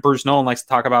our friend Bruce Nolan likes to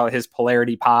talk about his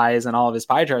polarity pies and all of his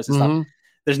pie charts and stuff.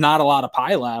 There's not a lot of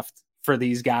pie left for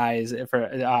these guys, for,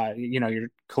 your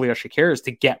Khalil Shakirs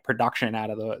to get production out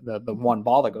of the one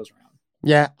ball that goes around.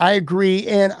 Yeah, I agree.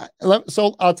 And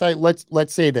so I'll tell you,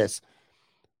 let's say this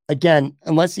again,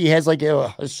 unless he has like a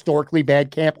historically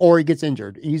bad camp or he gets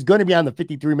injured, he's going to be on the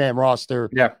 53-man roster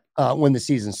when the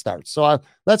season starts. So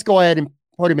let's go ahead and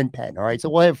put him in pen. All right. So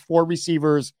we'll have 4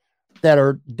 receivers that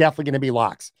are definitely going to be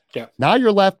locks. Yeah. Now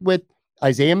you're left with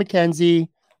Isaiah McKenzie,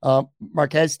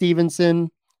 Marquez Stevenson,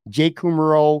 Jake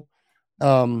Kumerow,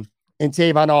 and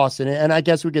Tavon Austin. And I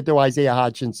guess we could throw Isaiah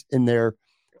Hodgins in there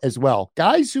as well.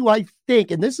 Guys who I think,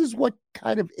 and this is what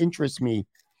kind of interests me,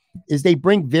 is they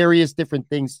bring various different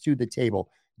things to the table.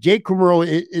 Jake Kumerow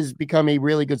is become a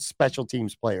really good special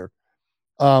teams player.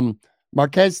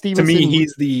 Marquez Stevenson. To me,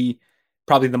 he's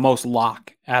probably the most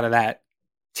lock out of that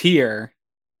tier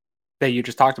that you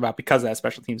just talked about because of that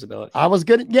special teams ability. I want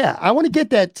to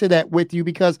get to that with you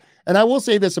because, and I will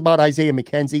say this about Isaiah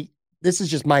McKenzie. This is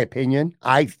just my opinion.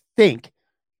 I think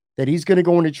that he's going to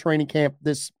go into training camp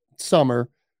this summer.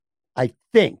 I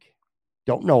think,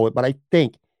 don't know it, but I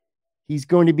think he's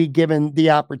going to be given the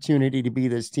opportunity to be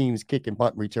this team's kick and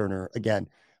punt returner again.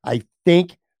 I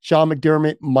think Sean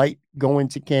McDermott might go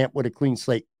into camp with a clean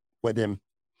slate with him.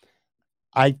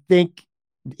 I think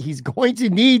he's going to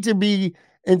need to be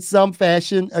in some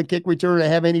fashion a kick returner to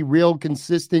have any real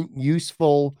consistent,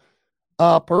 useful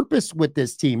purpose with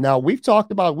this team. Now we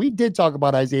did talk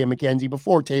about Isaiah McKenzie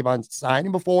before Tavon signed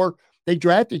and before they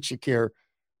drafted Shakir.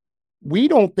 We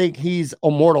don't think he's a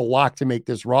mortal lock to make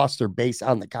this roster based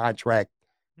on the contract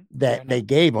that they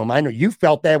gave him. I know you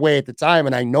felt that way at the time,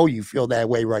 and I know you feel that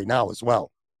way right now as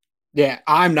well. Yeah,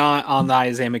 I'm not on the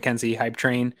Isaiah McKenzie hype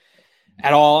train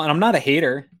at all, and I'm not a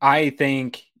hater. I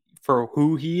think for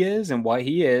who he is and what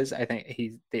he is, I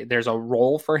think there's a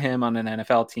role for him on an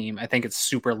NFL team. I think it's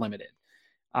super limited.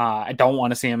 I don't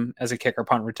want to see him as a kicker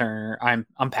punt returner.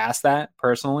 I'm past that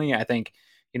personally. I think,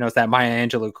 it's that Maya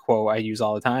Angelou quote I use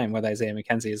all the time with Isaiah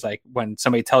McKenzie is like, when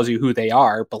somebody tells you who they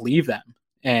are, believe them.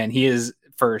 And he is,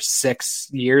 for 6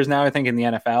 years now, I think, in the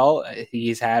NFL,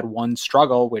 he's had one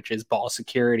struggle, which is ball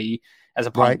security as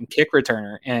a punt and kick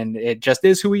returner. And it just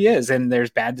is who he is. And there's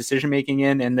bad decision-making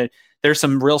and there's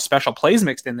some real special plays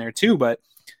mixed in there too. But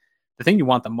the thing you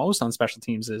want the most on special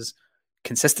teams is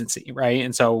consistency, right?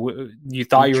 And so you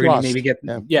thought you were going to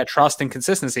maybe get trust and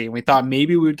consistency. And we thought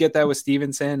maybe we would get that with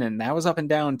Stevenson, and that was up and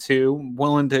down too.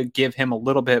 Willing to give him a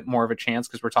little bit more of a chance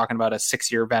because we're talking about a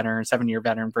 6-year veteran, 7-year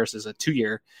veteran versus a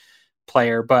 2-year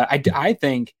player. But I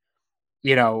think,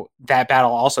 that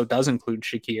battle also does include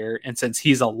Shakir. And since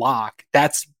he's a lock,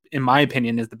 that's, in my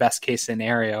opinion, is the best case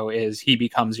scenario is he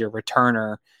becomes your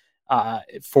returner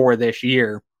for this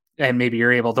year. and maybe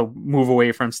you're able to move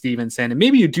away from Stevenson, and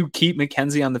maybe you do keep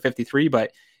McKenzie on the 53,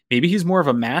 but maybe he's more of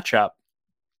a matchup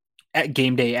at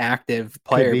game day active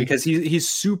player because he's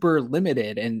super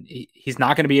limited, and he's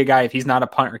not going to be a guy if he's not a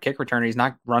punt or kick returner. He's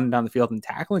not running down the field and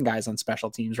tackling guys on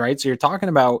special teams, right? So you're talking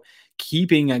about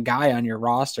keeping a guy on your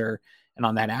roster and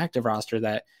on that active roster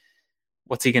that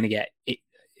what's he going to get?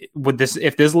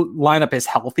 If this lineup is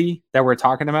healthy that we're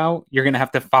talking about, you're going to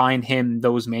have to find him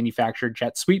those manufactured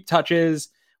jet sweep touches,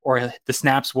 or the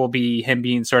snaps will be him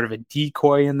being sort of a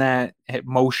decoy in that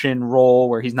motion role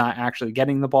where he's not actually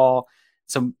getting the ball.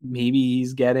 So maybe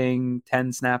he's getting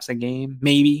 10 snaps a game.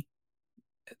 Maybe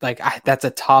that's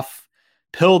a tough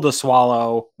pill to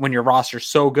swallow when your roster's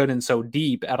so good and so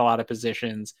deep at a lot of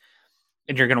positions.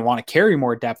 And you're going to want to carry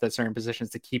more depth at certain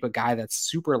positions to keep a guy that's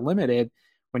super limited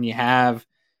when you have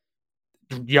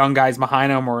young guys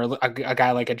behind him, or a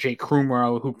guy like a Jake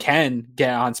Kumerow who can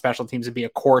get on special teams and be a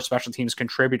core special teams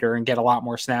contributor and get a lot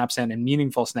more snaps in and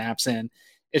meaningful snaps in.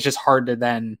 It's just hard to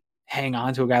then hang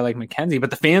on to a guy like McKenzie, but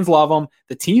the fans love him.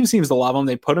 The team seems to love him.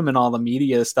 They put him in all the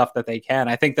media stuff that they can.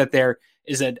 I think that there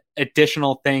is an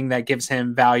additional thing that gives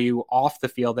him value off the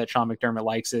field that Sean McDermott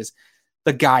likes is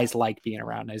the guys like being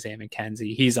around Isaiah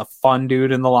McKenzie. He's a fun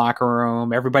dude in the locker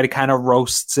room. Everybody kind of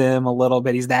roasts him a little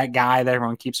bit. He's that guy that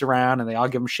everyone keeps around and they all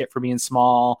give him shit for being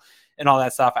small and all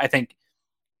that stuff. I think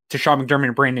to Sean McDermott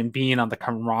and Brandon Beane on the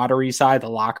camaraderie side, the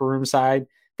locker room side,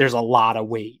 there's a lot of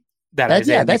weight. That's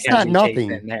not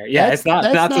nothing. In there. Yeah, it's not to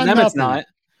them. Nothing. It's not.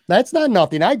 That's not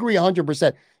nothing. I agree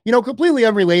 100%. Completely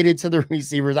unrelated to the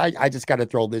receivers. I just got to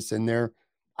throw this in there.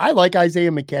 I like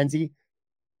Isaiah McKenzie.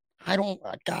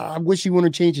 I wish he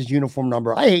wouldn't have changed his uniform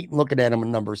number. I hate looking at him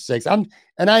in number 6. I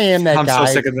am that guy. I'm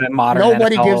so sick of that modern.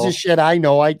 Nobody NFL. gives a shit. I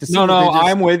know.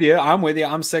 I'm with you.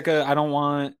 I'm sick of. I don't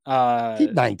want.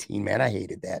 Keep 19, man. I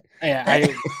hated that. Yeah,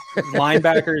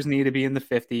 linebackers need to be in the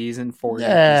 50s and 40s.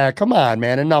 Yeah, come on,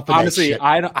 man. Enough of Honestly,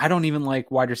 that shit. I don't even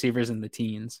like wide receivers in the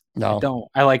teens. No, I don't.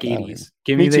 I like 80s.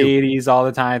 Give me the 80s all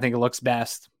the time. I think it looks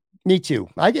best. Me too.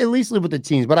 I at least live with the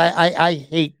teens, but I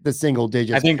hate the single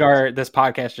digits. I think this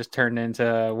podcast just turned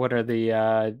into what are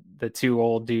the two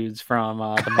old dudes from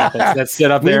the Muppets that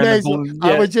sit up there.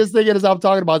 I was just thinking as I'm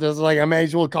talking about this, like I may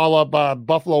as well call up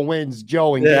Buffalo Wins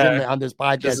Joe and get him on this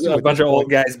podcast. Just a bunch of old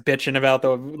guys bitching about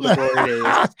the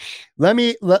glory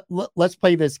days. Let's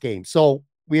play this game. So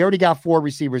we already got 4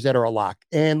 receivers that are a lock,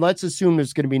 and let's assume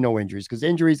there's going to be no injuries because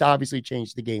injuries obviously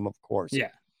change the game, of course. Yeah.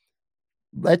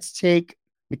 Let's take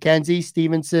McKenzie,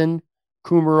 Stevenson,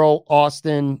 Kumerow,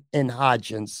 Austin, and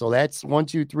Hodgins. So that's 1,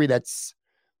 2, 3. That's,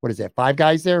 what is that? 5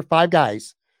 guys there? 5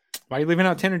 guys. Why are you leaving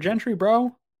out Tanner Gentry,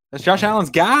 bro? That's Josh Allen's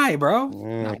guy,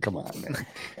 bro. Come on, man.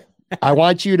 I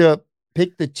want you to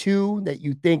pick the 2 that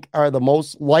you think are the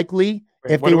most likely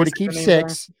if they were to keep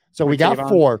 6. So we got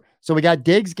 4. So we got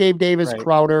Diggs, Gabe Davis,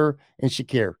 Crowder, and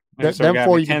Shakir. So them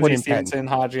 4 you can put in Stevenson,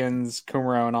 Hodgins,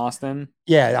 Kumerow, and Austin.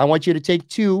 Yeah, I want you to take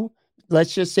 2.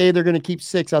 Let's just say they're going to keep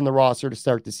 6 on the roster to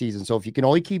start the season. So if you can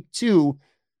only keep 2,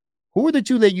 who are the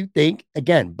 2 that you think,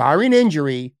 again, barring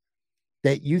injury,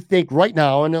 that you think right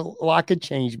now, and a lot could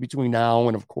change between now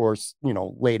and, of course,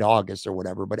 late August or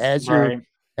whatever. But as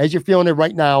you're feeling it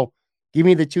right now, give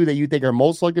me the 2 that you think are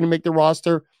most likely to make the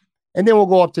roster, and then we'll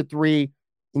go up to 3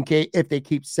 in case if they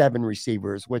keep 7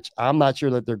 receivers, which I'm not sure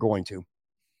that they're going to.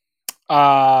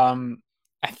 I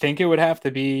think it would have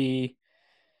to be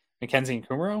McKenzie and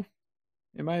Kumerow.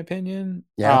 In my opinion,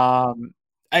 yeah,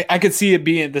 I could see it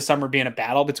being this summer being a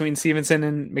battle between Stevenson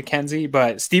and McKenzie,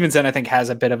 but Stevenson I think has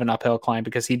a bit of an uphill climb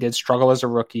because he did struggle as a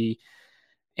rookie,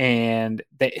 and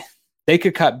they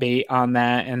could cut bait on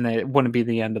that, and it wouldn't be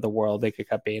the end of the world. They could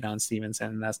cut bait on Stevenson,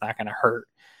 and that's not going to hurt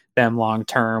them long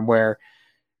term. Where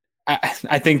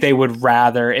I think they would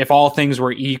rather, if all things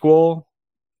were equal,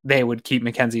 they would keep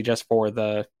McKenzie just for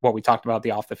what we talked about,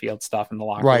 the off the field stuff in the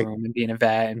locker room and being a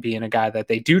vet and being a guy that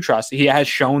they do trust. He has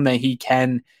shown that he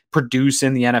can produce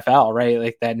in the NFL, right?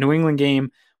 Like that New England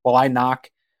game, while I knock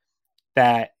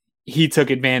that he took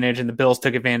advantage and the Bills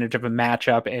took advantage of a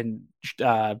matchup and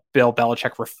Bill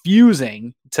Belichick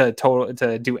refusing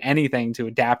to do anything to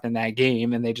adapt in that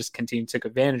game. And they just continued to take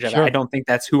advantage of it. I don't think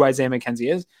that's who Isaiah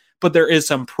McKenzie is, but there is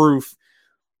some proof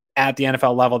at the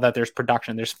NFL level that there's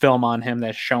production, there's film on him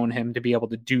that's shown him to be able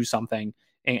to do something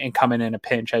and come in a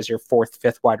pinch as your 4th,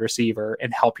 5th wide receiver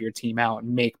and help your team out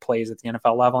and make plays at the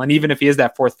NFL level. And even if he is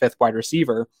that 4th, 5th wide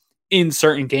receiver in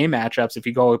certain game matchups, if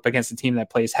you go up against a team that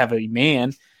plays heavy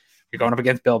man, you're going up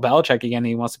against Bill Belichick again, and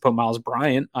he wants to put Miles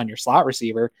Bryant on your slot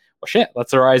receiver. Well, shit,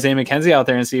 let's throw Isaiah McKenzie out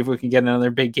there and see if we can get another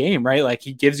big game, right? Like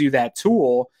he gives you that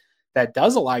tool that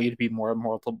does allow you to be more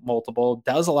multiple,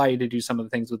 does allow you to do some of the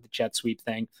things with the jet sweep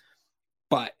thing.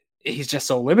 But he's just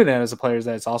so limited as a player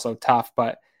that it's also tough.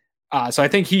 But so I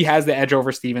think he has the edge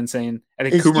over Stevenson. I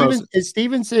think is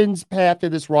Stevenson's path to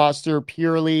this roster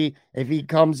purely if he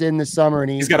comes in the summer and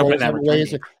he's got to win that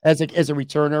as a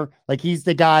returner? Like he's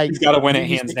the guy. He's got to win it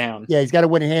hands down. Yeah, he's got to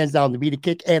win it hands down to be the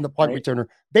kick and the punt returner.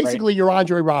 Basically, you're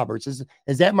Andre Roberts. Is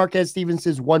that Marquez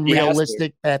Stevenson's one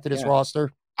realistic path to this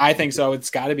roster? I think so. It's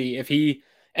got to be if he,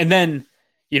 and then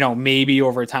maybe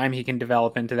over time he can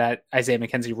develop into that Isaiah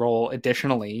McKenzie role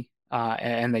additionally.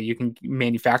 And that you can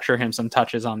manufacture him some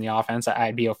touches on the offense.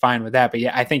 I'd be fine with that. But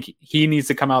yeah, I think he needs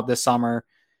to come out this summer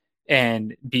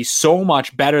and be so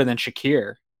much better than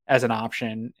Shakir as an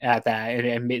option at that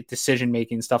and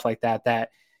decision-making, stuff like that,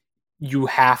 that you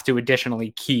have to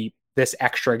additionally keep this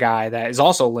extra guy that is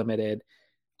also limited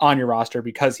on your roster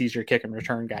because he's your kick and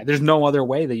return guy. There's no other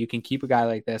way that you can keep a guy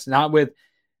like this. Not with,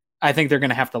 I think they're going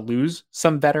to have to lose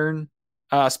some veteran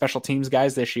special teams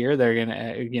guys this year. They're going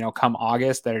to, come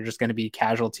August, they're just going to be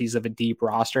casualties of a deep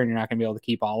roster and you're not going to be able to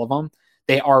keep all of them.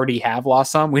 They already have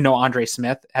lost some. We know Andre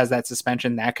Smith has that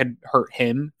suspension that could hurt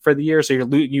him for the year. So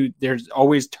there's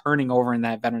always turning over in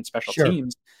that veteran special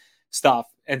teams stuff.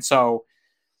 And so,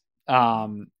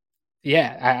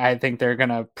 I think they're going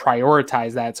to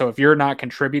prioritize that. So if you're not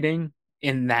contributing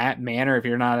in that manner, if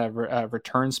you're not a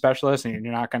return specialist and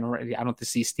you're not going to, I don't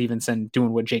see Stevenson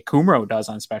doing what Jake Kumro does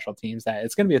on special teams, that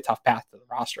it's going to be a tough path to the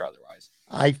roster otherwise.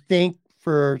 I think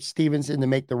for Stevenson to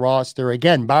make the roster,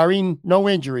 again, barring no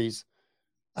injuries,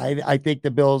 I think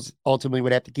the Bills ultimately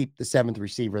would have to keep the seventh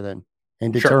receiver then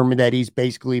and determine that he's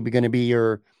basically going to be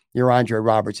your Andre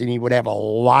Roberts, and he would have a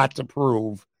lot to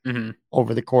prove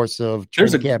over the course of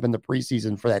training camp in the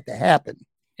preseason for that to happen.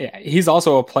 Yeah, he's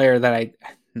also a player that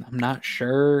I'm not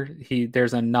sure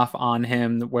there's enough on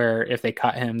him where if they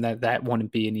cut him that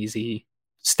wouldn't be an easy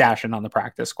stashing on the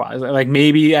practice squad. Like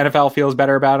maybe NFL feels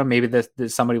better about him. Maybe this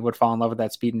somebody would fall in love with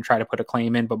that speed and try to put a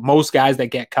claim in, but most guys that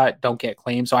get cut don't get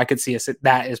claimed. So I could see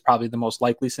that is probably the most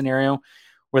likely scenario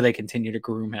where they continue to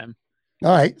groom him.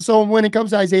 All right. So when it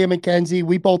comes to Isaiah McKenzie,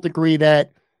 we both agree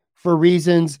that for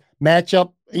reasons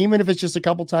matchup, even if it's just a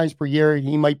couple times per year,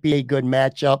 he might be a good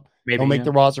matchup. He'll make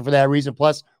the roster for that reason.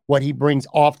 Plus what he brings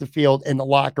off the field in the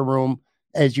locker room,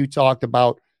 as you talked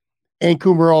about. And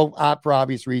Kumaro, for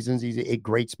obvious reasons, he's a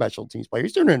great special teams player.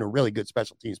 He's turning into a really good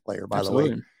special teams player, by the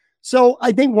way. So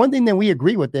I think one thing that we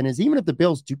agree with then is even if the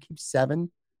Bills do keep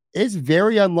 7, it's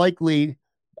very unlikely,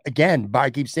 again,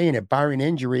 I keep saying it, barring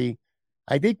injury,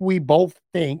 I think we both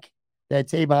think that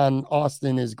Tavon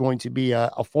Austin is going to be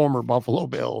a former Buffalo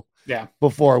Bill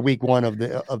before week 1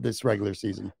 of this regular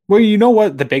season. Well, you know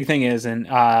what the big thing is, and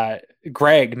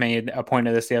Greg made a point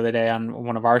of this the other day on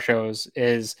one of our shows,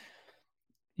 is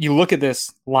you look at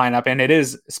this lineup and it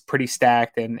is pretty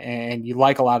stacked and you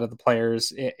like a lot of the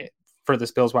players for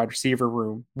this Bills wide receiver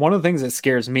room. One of the things that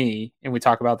scares me, and we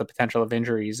talk about the potential of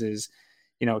injuries, is,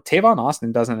 Tavon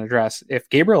Austin doesn't address if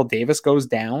Gabriel Davis goes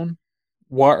down,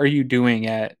 what are you doing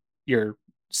at your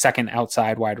second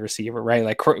outside wide receiver, right?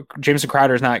 Like Jameson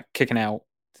Crowder is not kicking out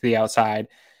to the outside.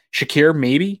 Shakir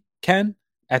maybe can.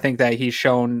 I think that he's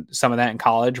shown some of that in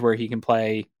college where he can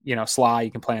play, slot, he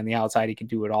can play on the outside, he can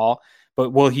do it all.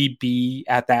 But will he be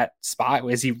at that spot?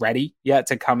 Is he ready yet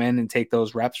to come in and take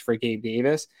those reps for Gabe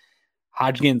Davis?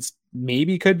 Hodgkins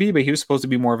maybe could be, but he was supposed to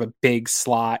be more of a big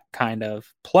slot kind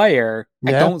of player.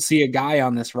 Yeah. I don't see a guy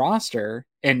on this roster.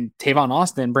 And Tavon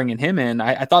Austin, bringing him in,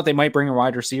 I thought they might bring a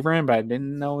wide receiver in, but I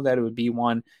didn't know that it would be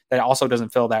one that also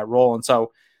doesn't fill that role. And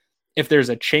so if there's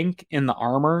a chink in the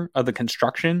armor of the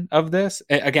construction of this,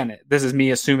 again, this is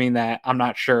me assuming that I'm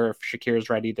not sure if Shakir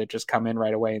is ready to just come in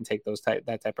right away and take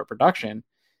that type of production.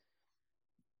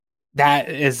 That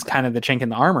is kind of the chink in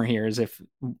the armor here, is if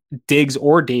Diggs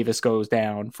or Davis goes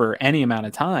down for any amount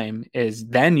of time, is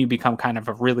then you become kind of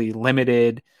a really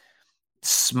limited,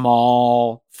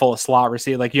 small, full of slot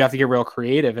receiver. Like you have to get real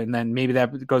creative. And then maybe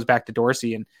that goes back to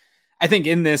Dorsey. And I think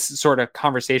in this sort of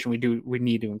conversation, we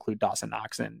need to include Dawson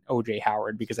Knox and OJ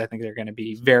Howard, because I think they're going to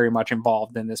be very much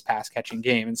involved in this pass catching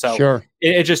game. And so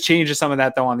it just changes some of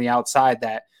that though on the outside,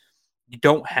 that you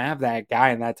don't have that guy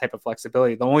and that type of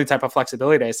flexibility. The only type of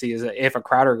flexibility I see is that if a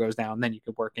Crowder goes down, then you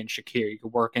could work in Shakir, you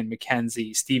could work in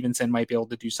McKenzie. Stevenson might be able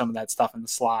to do some of that stuff in the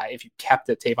slot. If you kept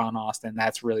it Tavon Austin,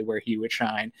 that's really where he would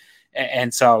shine.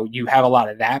 And so you have a lot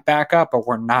of that backup, but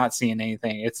we're not seeing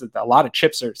anything. It's a lot of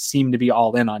chips seem to be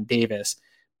all in on Davis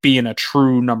being a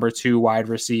true number 2 wide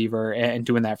receiver and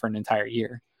doing that for an entire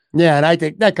year. Yeah, and I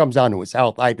think that comes down to his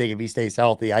health. I think if he stays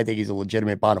healthy, I think he's a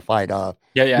legitimate bona fide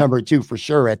number 2 for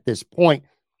sure at this point.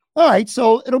 All right,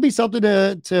 so it'll be something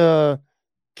to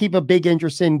keep a big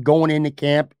interest in going into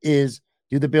camp is,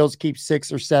 do the Bills keep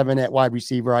 6 or 7 at wide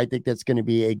receiver? I think that's going to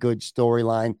be a good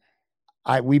storyline.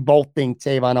 We both think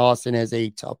Tavon Austin has a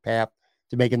tough path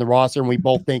to making the roster, and we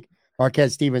both think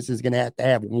Marquez Stevenson is going to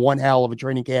have one hell of a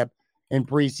training camp in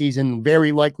preseason,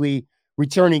 very likely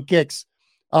returning kicks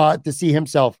to see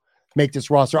himself make this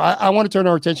roster. I want to turn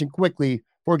our attention quickly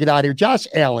before we get out of here. Josh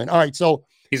Allen. All right, so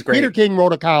he's great. Peter King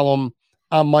wrote a column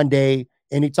on Monday,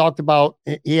 and he talked about,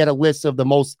 he had a list of the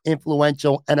most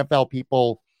influential NFL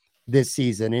people this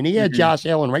season, and he had Josh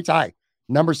Allen right high,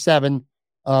 number 7.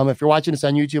 If you're watching this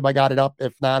on YouTube, I got it up.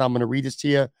 If not, I'm going to read this to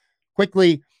you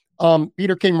quickly.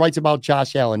 Peter King writes about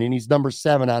Josh Allen, and he's number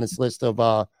 7 on his list of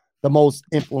the most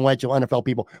influential NFL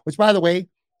people, which, by the way,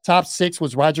 top 6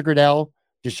 was Roger Goodell,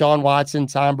 Deshaun Watson,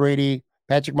 Tom Brady,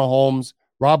 Patrick Mahomes,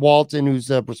 Rob Walton, who's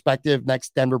a prospective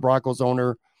next Denver Broncos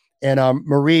owner, and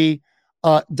Marie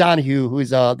Donahue, who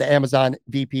is the Amazon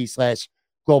VP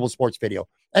 / Global Sports Video.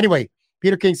 Anyway,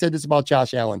 Peter King said this about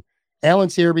Josh Allen.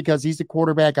 Allen's here because he's the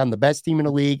quarterback on the best team in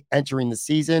the league entering the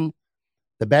season.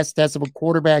 The best test of a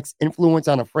quarterback's influence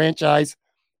on a franchise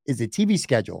is the TV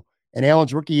schedule. And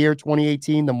Allen's rookie year,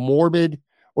 2018, the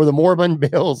moribund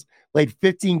Bills played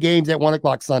 15 games at 1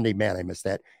 o'clock Sunday. Man, I missed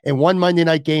that. And one Monday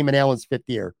night game in Allen's 5th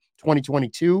year.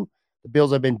 2022, the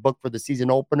Bills have been booked for the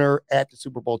season opener at the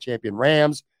Super Bowl champion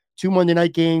Rams. 2 Monday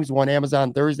night games, 1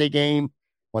 Amazon Thursday game,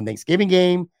 1 Thanksgiving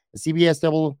game, a CBS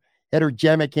doubleheader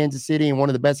gem at Kansas City, and one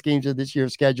of the best games of this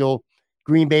year's schedule,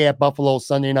 Green Bay at Buffalo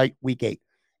Sunday night, week 8.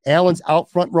 Allen's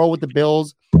out front row with the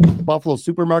Bills. The Buffalo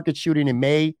supermarket shooting in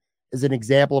May is an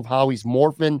example of how he's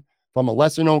morphing from a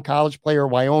lesser-known college player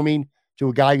at Wyoming to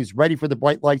a guy who's ready for the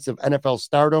bright lights of NFL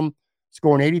stardom.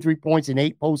 Scoring 83 points in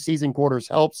 8 postseason quarters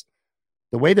helps.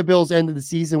 The way the Bills ended the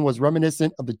season was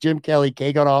reminiscent of the Jim Kelly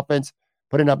K-Gun offense,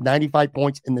 putting up 95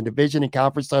 points in the division and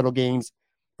conference title games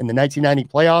in the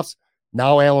 1990 playoffs.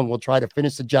 Now Allen will try to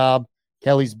finish the job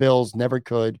Kelly's Bills never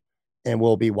could, and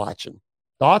we'll be watching.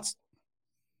 Thoughts?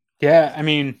 Yeah, I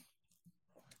mean,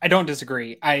 I don't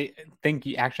disagree. I think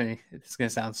actually, it's going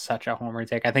to sound such a homer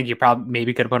take. I think you probably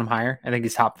maybe could have put him higher. I think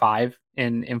he's top 5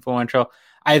 in influential.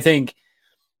 I think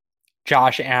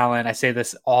Josh Allen, I say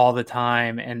this all the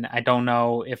time, and I don't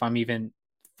know if I'm even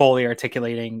fully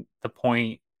articulating the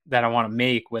point that I want to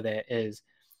make with it, is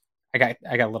I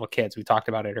got little kids. We talked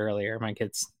about it earlier. My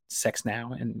kid's 6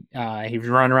 now, and he was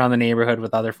running around the neighborhood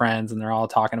with other friends, and they're all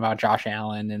talking about Josh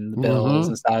Allen and the Bills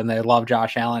and stuff, and they love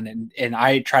Josh Allen. And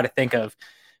I try to think of,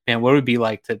 man, what it would be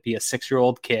like to be a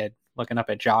 6-year-old kid looking up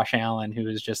at Josh Allen, who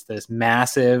is just this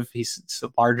massive, he's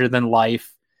larger than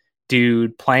life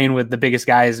dude playing with the biggest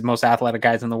guys, most athletic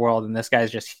guys in the world. And this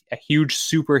guy's just a huge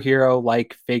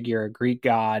superhero-like figure, a Greek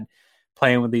god,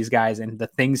 playing with these guys, and the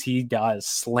things he does,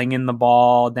 slinging the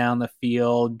ball down the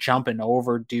field, jumping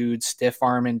over dudes, stiff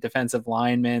arming defensive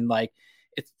linemen. Like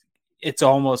it's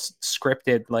almost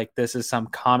scripted. Like this is some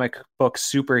comic book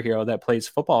superhero that plays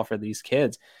football for these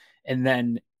kids. And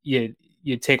then you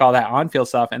take all that on-field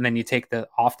stuff, and then you take the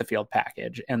off-the-field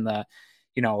package and the,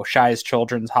 Shi's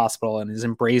Children's Hospital and his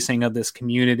embracing of this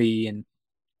community. And,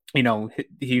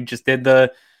 he just did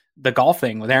the golf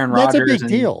thing with Aaron Rodgers. That's a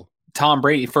big deal. Tom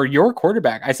Brady. For your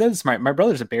quarterback, I said this, my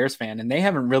brother's a Bears fan, and they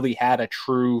haven't really had a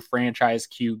true franchise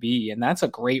QB, and that's a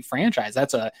great franchise.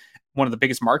 That's one of the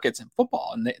biggest markets in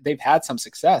football, and they've had some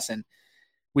success. And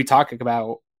we talk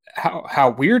about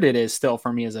how weird it is still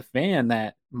for me as a fan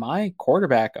that my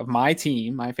quarterback of my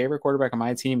team, my favorite quarterback of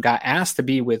my team, got asked to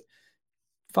be with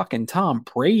fucking Tom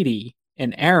Brady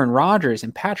and Aaron Rodgers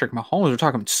and Patrick Mahomes. We're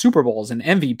talking Super Bowls and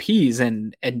MVPs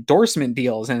and endorsement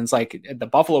deals. And it's like the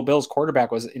Buffalo Bills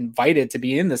quarterback was invited to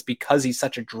be in this because he's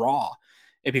such a draw,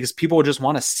 and because people just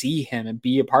want to see him and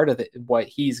be a part of what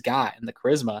he's got and the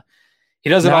charisma. He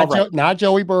does it all right. Not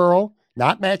Joey Burrow,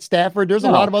 not Matt Stafford. There's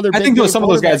a lot of other. I think some of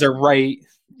those guys are right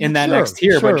in that next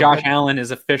tier, but Josh Allen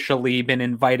has officially been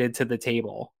invited to the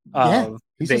table.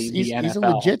 He's a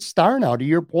legit star now. To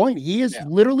your point, he has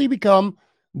literally become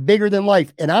bigger than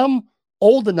life. And I'm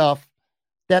old enough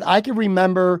that I can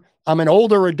remember, I'm an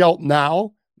older adult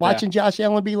now, watching Josh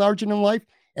Allen be larger than life.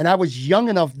 And I was young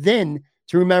enough then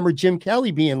to remember Jim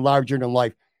Kelly being larger than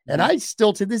life. And I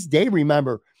still to this day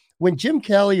remember when Jim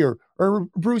Kelly or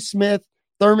Bruce Smith,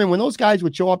 Thurman, when those guys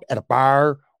would show up at a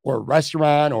bar or a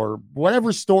restaurant or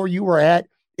whatever store you were at,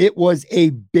 it was a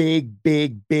big,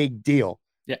 big, big deal.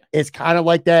 Yeah. It's kind of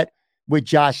like that with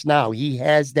Josh now. He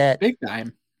has that big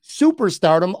time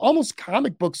superstardom, almost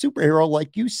comic book superhero,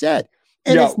 like you said.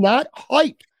 And it's not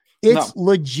hype. It's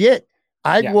legit.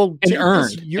 I will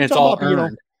earned. You're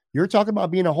talking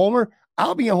about being a homer.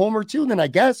 I'll be a homer too, then I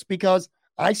guess, because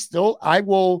I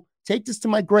will take this to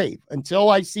my grave until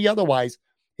I see otherwise.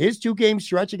 His 2-game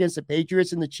stretch against the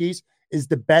Patriots and the Chiefs is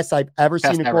the best I've ever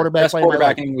Best seen a ever. quarterback Best play in my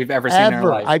life. quarterbacking we've ever seen in our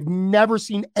life. I've never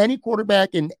seen any quarterback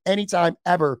in any time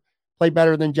ever play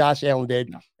better than Josh Allen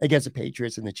did against the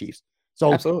Patriots and the Chiefs.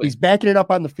 So Absolutely. He's backing it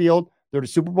up on the field. They're the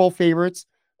Super Bowl favorites.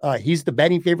 He's the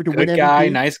betting favorite to win MVP. Guy,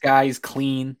 nice guy. He's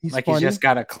clean. He's like funny. He's just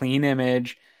got a clean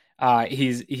image.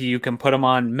 You can put him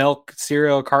on milk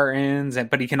cereal cartons,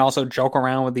 but he can also joke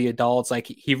around with the adults. Like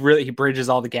he bridges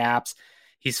all the gaps.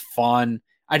 He's fun.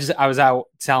 I was out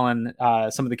telling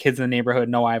some of the kids in the neighborhood,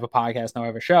 no, I have a podcast, no, I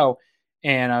have a show.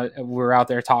 And we were out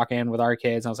there talking with our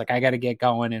kids. And I was like, I got to get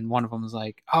going. And one of them was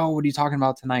like, oh, what are you talking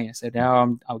about tonight? I said, no,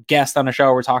 I'm a guest on a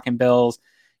show. We're talking Bills.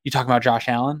 You talking about Josh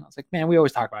Allen? I was like, man, we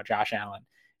always talk about Josh Allen.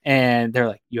 And they're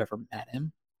like, you ever met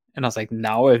him? And I was like,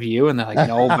 no, have you? And they're like,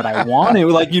 no, but I want to.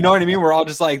 Like, you know what I mean? We're all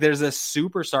just like, there's this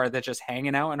superstar that's just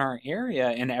hanging out in our area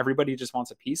and everybody just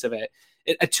wants a piece of it.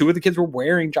 Two of the kids were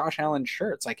wearing Josh Allen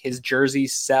shirts. Like his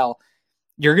jerseys sell.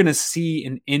 You're going to see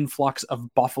an influx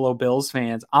of Buffalo Bills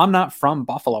fans. I'm not from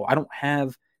Buffalo. I don't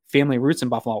have family roots in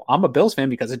Buffalo. I'm a Bills fan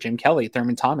because of Jim Kelly,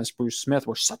 Thurman Thomas, Bruce Smith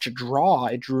were such a draw.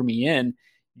 It drew me in.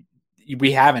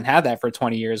 We haven't had that for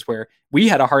 20 years where we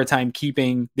had a hard time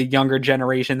keeping the younger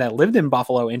generation that lived in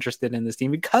Buffalo interested in this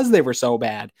team because they were so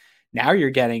bad. Now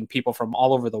you're getting people from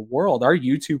all over the world. Our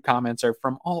YouTube comments are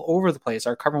from all over the place.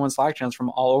 Our Cover One Slack channels from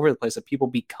all over the place of people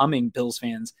becoming Bills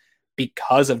fans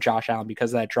because of Josh Allen,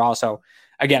 because of that draw. So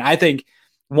again, I think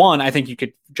you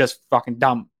could just fucking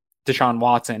dump Deshaun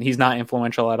Watson. He's not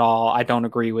influential at all. I don't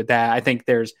agree with that. I think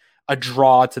there's a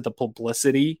draw to the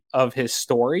publicity of his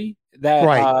story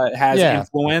that has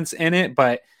influence in it,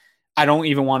 but I don't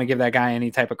even want to give that guy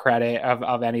any type of credit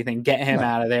of anything. Get him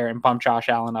out of there and bump Josh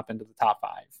Allen up into the top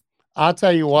 5. I'll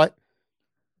tell you what,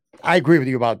 I agree with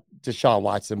you about Deshaun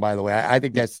Watson, by the way. I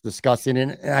think that's disgusting.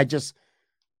 And I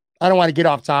don't want to get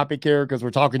off topic here because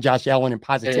we're talking Josh Allen and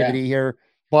positivity here.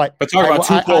 But talk about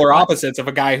two polar opposites of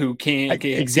a guy who can't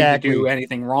exactly do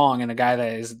anything wrong and a guy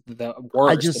that is the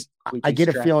worst. I get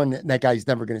a feeling that guy's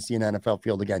never going to see an NFL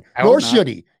field again. Nor should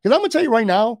he. Because I'm going to tell you right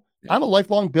now, I'm a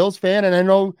lifelong Bills fan, and I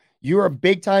know you're a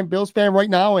big-time Bills fan right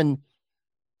now. And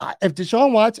if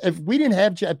Deshaun Watson,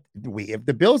 if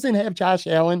the Bills didn't have Josh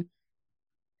Allen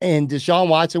and Deshaun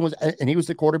Watson and he was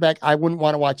the quarterback, I wouldn't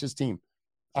want to watch his team.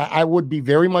 I would be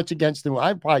very much against him.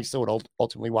 I probably still would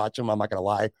ultimately watch him. I'm not going to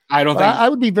lie. I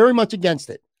would be very much against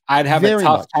it. I'd have a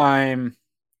tough time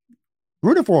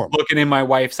rooting for him, looking in my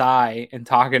wife's eye and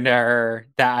talking to her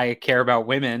that I care about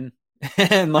women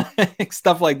and like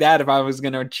stuff like that. If I was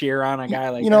going to cheer on a guy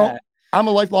like that, I'm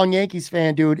a lifelong Yankees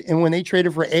fan, dude. And when they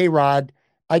traded for A-Rod,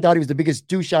 I thought he was the biggest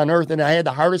douche on earth. And I had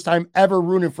the hardest time ever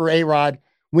rooting for A-Rod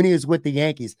when he was with the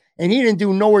Yankees. And he didn't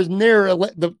do nowhere near a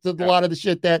lot of the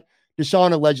shit that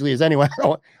Deshaun allegedly is. Anyway, I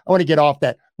want to get off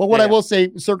that. But what I will say,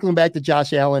 circling back to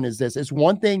Josh Allen, is this. It's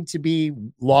one thing to be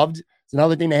loved. It's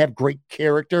another thing to have great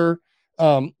character,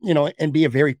 and be a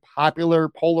very popular,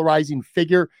 polarizing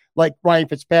figure like Ryan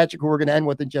Fitzpatrick, who we're going to end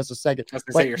with in just a second. I was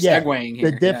going to say you're segueing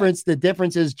here. The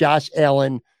difference is Josh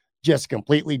Allen just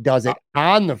completely does it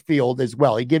on the field as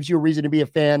well. He gives you a reason to be a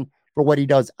fan for what he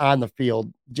does on the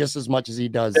field just as much as he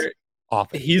does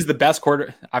off it. He's the best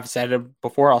I've said it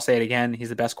before. I'll say it again. He's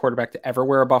the best quarterback to ever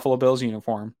wear a Buffalo Bills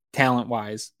uniform,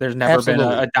 talent-wise. There's never been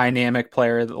a dynamic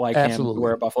player like him to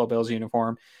wear a Buffalo Bills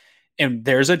uniform. And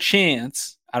there's a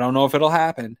chance, I don't know if it'll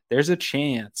happen. There's a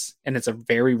chance, and it's a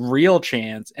very real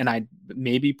chance, and I'd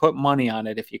maybe put money on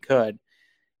it if you could.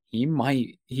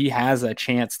 He has a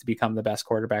chance to become the best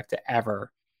quarterback to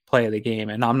ever play the game.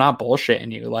 And I'm not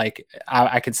bullshitting you. Like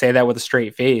I could say that with a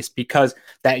straight face because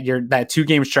that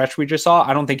 2-game stretch we just saw,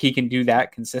 I don't think he can do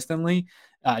that consistently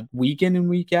week in and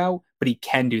week out, but he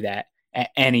can do that at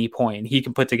any point. He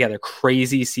can put together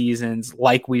crazy seasons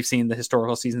like we've seen the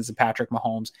historical seasons of Patrick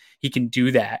Mahomes. He can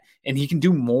do that, and he can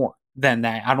do more than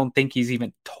that. I don't think he's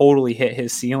even totally hit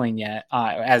his ceiling yet.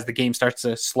 As the game starts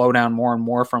to slow down more and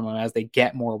more from him, as they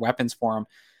get more weapons for him.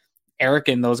 Eric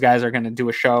and those guys are going to do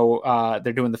a show.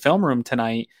 They're doing the film room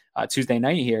tonight, Tuesday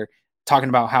night here, talking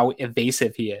about how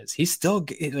evasive he is. He's still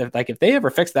like, if they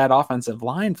ever fix that offensive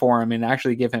line for him and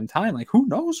actually give him time, like who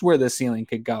knows where the ceiling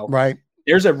could go. Right.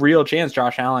 There's a real chance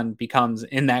Josh Allen becomes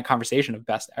in that conversation of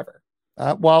best ever.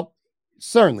 Well,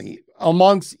 certainly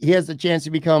he has the chance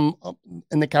to become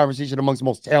in the conversation amongst the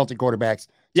most talented quarterbacks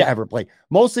to ever play.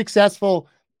 Most successful,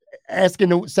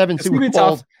 asking 7 Super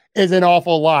Bowls is an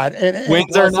awful lot. And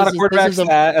wins are not a quarterback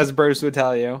stat, as Bruce would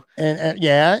tell you. And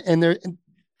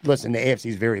listen, the AFC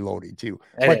is very loaded too.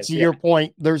 But to your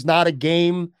point, there's not a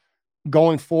game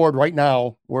going forward right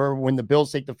now where when the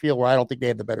Bills take the field where I don't think they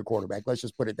have the better quarterback. Let's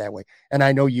just put it that way. And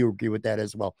I know you agree with that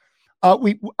as well.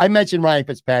 I mentioned Ryan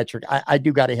Fitzpatrick. I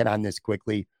do got to hit on this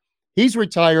quickly. He's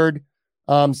retired.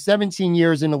 17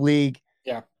 years in the league.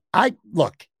 Yeah.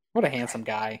 Look. What a handsome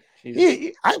guy.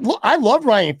 I love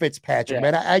Ryan Fitzpatrick,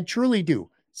 Yeah. man. I truly do.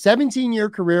 17-year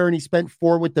career, and he spent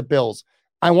 4 with the Bills.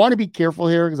 I want to be careful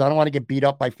here because I don't want to get beat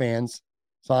up by fans.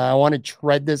 So I want to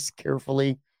tread this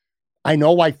carefully. I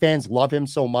know why fans love him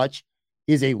so much.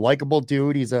 He's a likable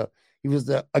dude. He was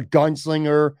a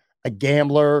gunslinger, a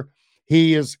gambler.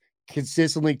 He is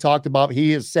consistently talked about.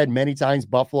 He has said many times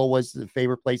Buffalo was the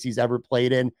favorite place he's ever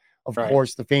played in. Of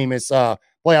course, the famous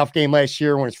playoff game last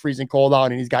year when it's freezing cold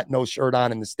out and he's got no shirt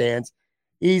on in the stands.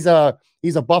 He's a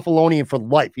Buffalonian for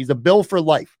life. He's a Bill for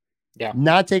life. Yeah.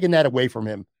 Not taking that away from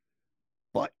him.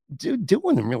 But dude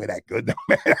wasn't really that good though,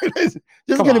 man.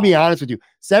 Just going to be honest with you.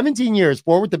 17 years,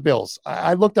 4 with the Bills.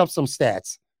 I looked up some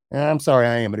stats. And I'm sorry,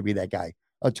 I am going to be that guy.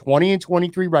 A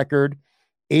 20-23 record,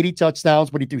 80 touchdowns,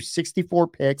 but he threw 64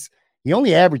 picks. He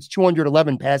only averaged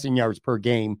 211 passing yards per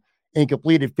game and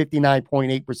completed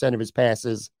 59.8% of his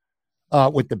passes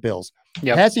with the Bills.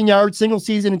 Yep. Passing yards, single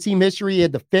season in team history, he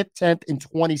had the 5th, 10th, and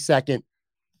 22nd.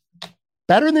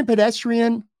 Better than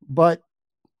pedestrian, but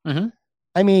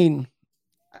I mean,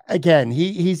 again,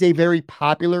 he's a very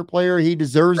popular player. He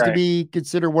deserves to be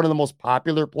considered one of the most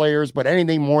popular players, but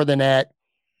anything more than that,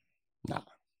 no.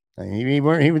 He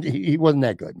wasn't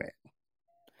that good, man.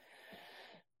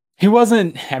 He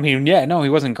wasn't. I mean, yeah, no, he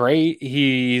wasn't great.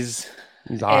 He's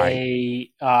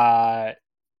a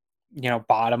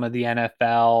bottom of the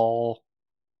NFL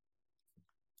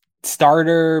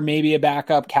starter, maybe a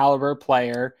backup caliber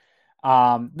player.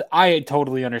 I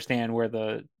totally understand where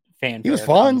the fan. He was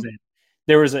fun.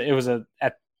 It was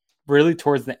at really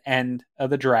towards the end of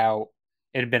the drought.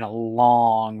 It had been a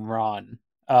long run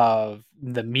of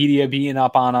the media being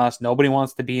up on us. Nobody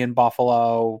wants to be in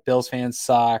Buffalo. Bills fans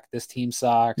suck. This team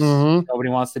sucks. Nobody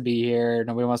wants to be here.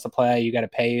 Nobody wants to play. You got to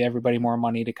pay everybody more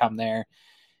money to come there.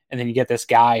 And then you get this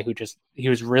guy who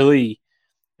it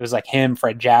was like him,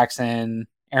 Fred Jackson,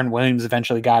 Aaron Williams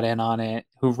eventually got in on it,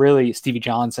 Stevie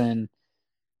Johnson,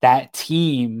 that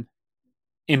team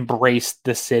embraced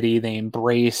the city. They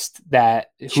embraced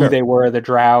who they were, the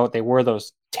drought. They wore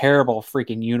those terrible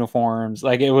freaking uniforms.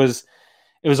 Like it was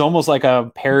almost like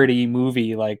a parody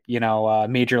movie, like,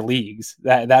 Major Leagues.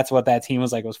 That's what that team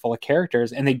was like. It was full of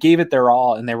characters, and they gave it their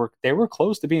all, and they were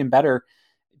close to being better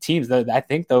teams. I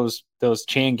think those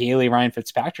Chan Gailey, Ryan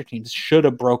Fitzpatrick teams should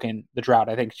have broken the drought.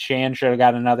 I think Chan should have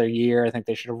got another year. I think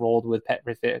they should have rolled with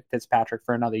Fitzpatrick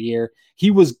for another year. He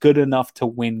was good enough to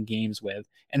win games with,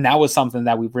 and that was something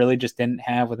that we really just didn't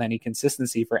have with any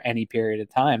consistency for any period of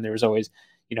time. There was always,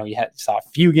 you saw a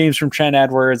few games from Trent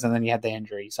Edwards, and then you had the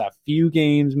injury. You saw a few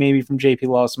games maybe from JP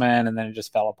Losman, and then it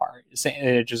just fell apart.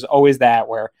 It's just always that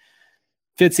where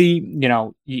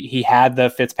Fitzy, he had the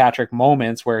Fitzpatrick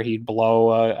moments where he'd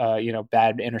blow a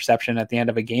bad interception at the end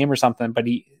of a game or something, but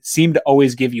he seemed to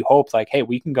always give you hope, like, hey,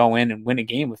 we can go in and win a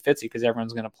game with Fitzy because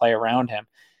everyone's going to play around him.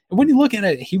 And when you look at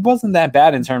it, he wasn't that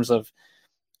bad in terms of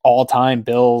all-time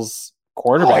Bills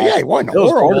quarterbacks. Oh, yeah, he wasn't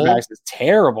Bills horrible. Quarterbacks is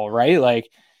terrible, right? Like,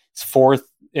 it's 4th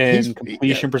in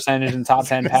completion percentage in top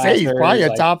 10 passers. He's probably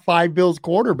a top 5 Bills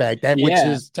quarterback.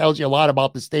 Which tells you a lot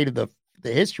about the state of the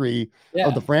history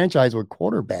of the franchise with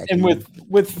quarterback. And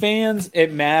with fans,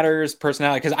 it matters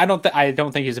personality, because I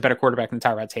don't think he's a better quarterback than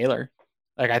Tyrod Taylor.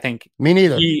 Like, I think me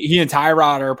neither. He and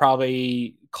Tyrod are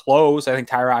probably close. I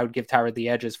think I would give Tyrod the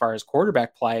edge as far as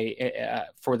quarterback play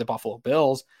for the Buffalo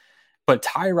Bills. But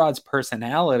Tyrod's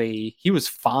personality, he was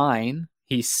fine.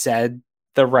 He said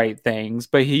the right things,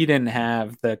 but he didn't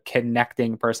have the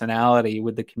connecting personality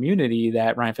with the community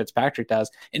that Ryan Fitzpatrick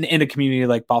does. And in a community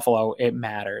like Buffalo, it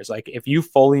matters. Like, if you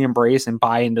fully embrace and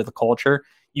buy into the culture,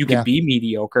 you can be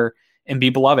mediocre and be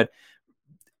beloved.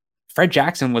 Fred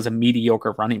Jackson was a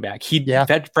mediocre running back.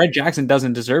 Fred Jackson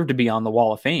doesn't deserve to be on the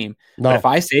Wall of Fame. No. But if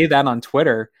I say that on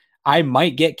Twitter, I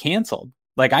might get canceled.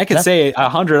 Like, I could say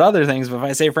 100 other things, but if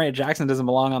I say Fred Jackson doesn't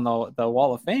belong on the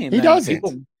Wall of Fame, he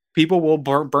doesn't. People will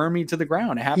burn me to the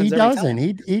ground. It happens. He doesn't.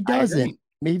 He doesn't.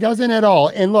 He doesn't at all.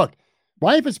 And look,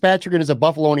 Ryan Fitzpatrick is a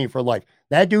Buffalonian for life.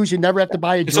 That dude should never have to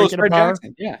buy a drink at a bar.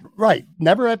 Jackson. Yeah, right.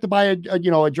 Never have to buy a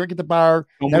drink at the bar.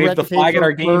 Don't wave the flag at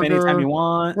our game anytime you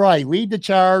want. Right. Lead the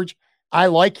charge. I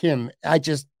like him. I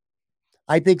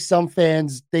think some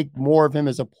fans think more of him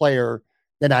as a player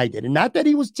than I did. And not that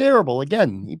he was terrible.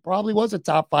 Again, he probably was a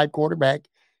top 5 quarterback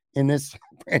in this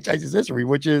franchise's history,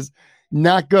 which is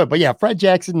not good. But yeah, Fred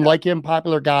Jackson, like him,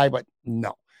 popular guy, but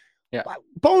no. Yeah.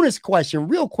 Bonus question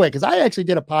real quick, because I actually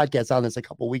did a podcast on this a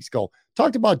couple of weeks ago.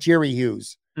 Talked about Jerry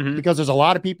Hughes, because there's a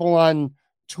lot of people on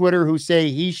Twitter who say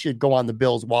he should go on the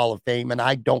Bills Wall of Fame, and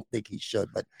I don't think he should.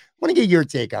 But I want to get your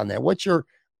take on that. What's your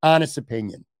honest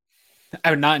opinion?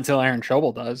 Not until Aaron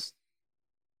Schobel does.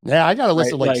 Yeah, I got a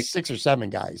list right? of like 6 or 7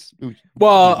 guys.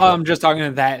 Well, I'm just talking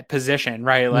to that position,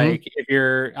 right? Mhm. Like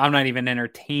if I'm not even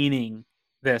entertaining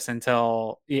this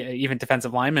until even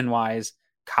defensive lineman wise,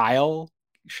 Kyle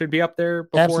should be up there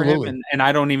before Absolutely. him. And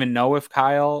I don't even know if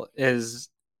Kyle is.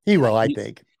 He will, I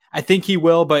think. I think he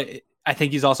will, but I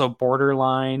think he's also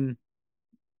borderline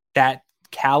that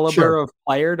caliber of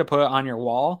player to put on your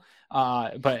wall.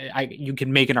 But you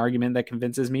can make an argument that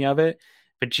convinces me of it.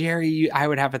 But Jerry, I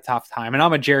would have a tough time. And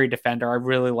I'm a Jerry defender. I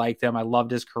really liked him. I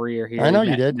loved his career here. I know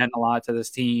you did. Meant a lot to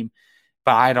this team.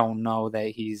 But I don't know that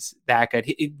he's that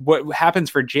good. What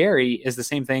happens for Jerry is the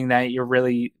same thing that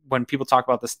when people talk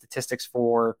about the statistics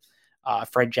for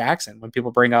Fred Jackson, when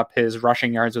people bring up his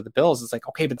rushing yards with the Bills, it's like,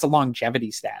 okay, but it's a longevity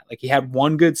stat. Like he had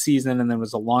one good season and then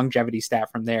was a longevity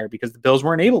stat from there because the Bills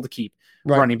weren't able to keep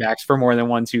running backs for more than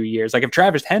 1-2 years. Like if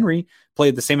Travis Henry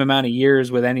played the same amount of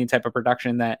years with any type of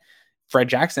production that Fred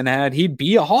Jackson had, he'd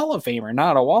be a Hall of Famer,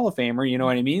 not a Wall of Famer. You know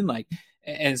what I mean? Like,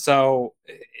 and so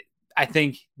I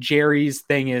think Jerry's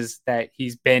thing is that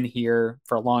he's been here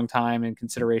for a long time in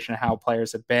consideration of how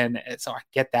players have been. So I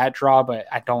get that draw, but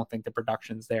I don't think the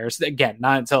production's there. So again,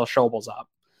 not until Schobel's up.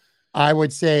 I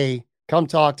would say, come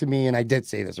talk to me. And I did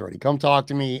say this already. Come talk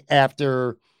to me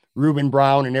after Reuben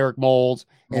Brown and Eric Moulds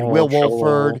and Will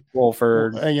Wolford,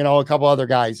 a couple other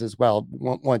guys as well.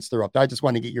 Once they're up, I just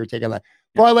want to get your take on that.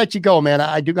 Before I let you go, man,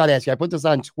 I do got to ask you. I put this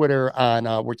on Twitter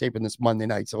we're taping this Monday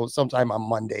night, so sometime on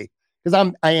Monday.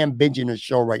 Because I am binging a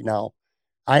show right now.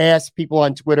 I asked people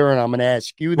on Twitter, and I'm going to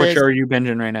ask you this. What show are you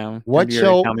binging right now? What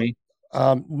show? Tell me.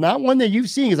 Not one that you've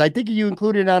seen, because I think you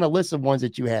included it on a list of ones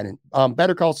that you hadn't.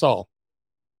 Better Call Saul.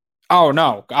 Oh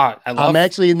no, God! I'm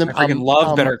actually in the. I freaking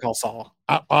love Better Call Saul.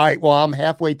 All right, well, I'm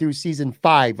halfway through season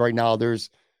 5 right now. There's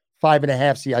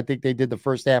 5.5. See, I think they did the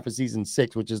first half of season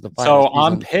 6, which is the final. So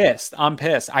I'm pissed.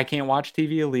 I can't watch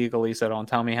TV illegally, so don't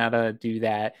tell me how to do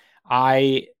that.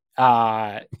 My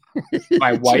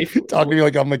wife talking to me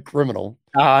like I'm a criminal.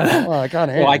 I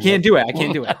can't do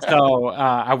it. So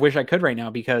I wish I could right now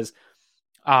because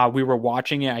we were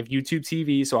watching it. I have YouTube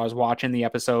TV, so I was watching the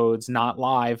episodes not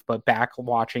live but back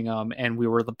watching them, and we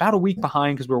were about a week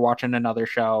behind because we were watching another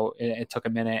show. It took a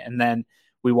minute, and then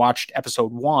we watched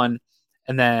episode 1,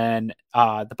 and then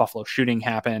the Buffalo shooting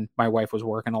happened. My wife was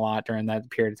working a lot during that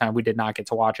period of time. We did not get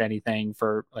to watch anything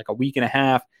for like a week and a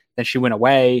half. Then she went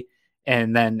away.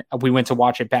 And then we went to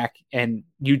watch it back, and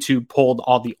YouTube pulled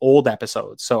all the old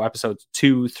episodes. So episodes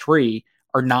 2, 3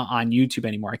 are not on YouTube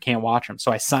anymore. I can't watch them.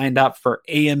 So I signed up for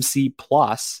AMC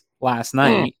Plus last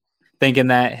night thinking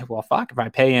that, well, fuck, if I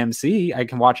pay AMC, I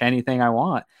can watch anything I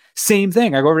want. Same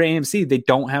thing. I go over to AMC. They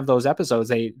don't have those episodes.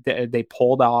 They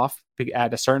pulled off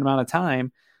at a certain amount of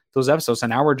time those episodes. So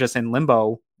now we're just in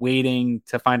limbo waiting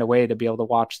to find a way to be able to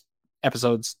watch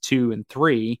episodes 2 and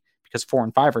 3. Because 4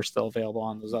 and 5 are still available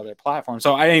on those other platforms.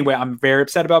 So anyway, I'm very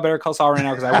upset about Better Call Saul right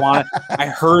now because I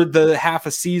heard the half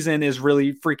a season is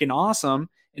really freaking awesome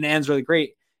and ends really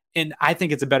great. And I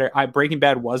think it's Breaking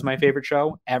Bad was my favorite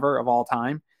show ever of all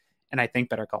time. And I think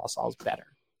Better Call Saul is better.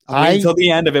 Until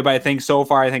the end of it, but I think so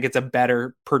far, I think it's a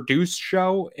better produced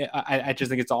show. I just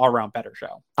think it's an all around better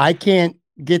show. I can't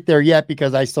get there yet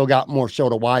because I still got more show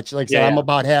to watch. Like I said, I'm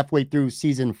about halfway through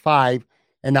season 5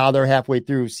 and now they're halfway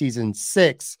through season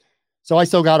 6. So I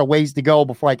still got a ways to go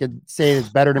before I could say it's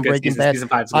better than Breaking Bad.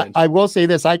 I will say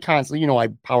this. I constantly, I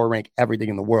power rank everything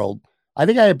in the world. I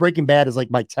think I had Breaking Bad as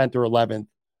like my 10th or 11th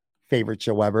favorite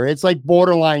show ever. It's like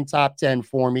borderline top 10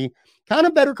 for me. Kind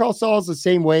of Better Call Saul is the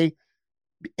same way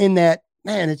in that,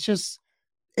 man,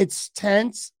 it's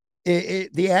tense.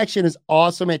 The action is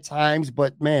awesome at times,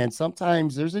 but man,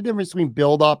 sometimes there's a difference between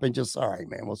build up and just, all right,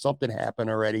 man, well, something happened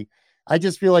already. I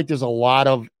just feel like there's a lot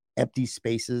of empty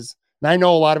spaces. And I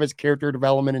know a lot of it's character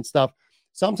development and stuff.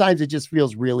 Sometimes it just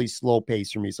feels really slow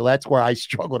paced for me. So that's where I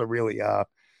struggle to really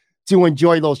to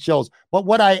enjoy those shows. But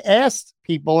what I asked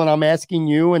people, and I'm asking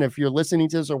you, and if you're listening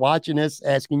to this or watching this,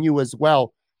 asking you as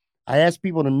well, I asked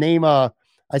people to name I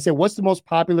said, what's the most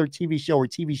popular TV show or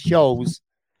TV shows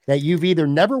that you've either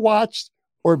never watched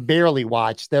or barely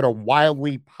watched that are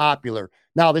wildly popular?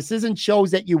 Now, this isn't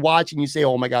shows that you watch and you say,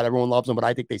 oh my God, everyone loves them, but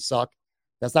I think they suck.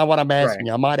 That's not what I'm asking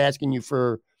you. I'm not asking you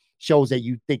for shows that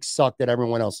you think suck that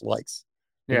everyone else likes.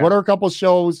 Yeah. What are a couple of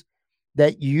shows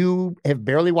that you have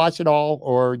barely watched at all,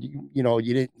 or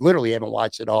you literally haven't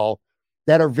watched at all,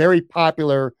 that are very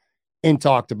popular and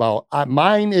talked about?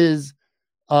 Mine is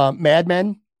Mad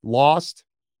Men, Lost,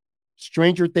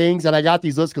 Stranger Things, and I got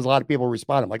these lists because a lot of people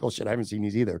respond. I'm like, oh shit, I haven't seen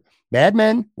these either. Mad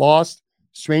Men, Lost,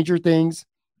 Stranger Things,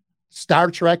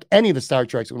 Star Trek, any of the Star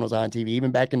Treks when it was on TV,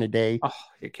 even back in the day. Oh,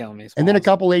 you're killing me. And then a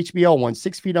couple HBO ones,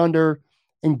 6 Feet Under,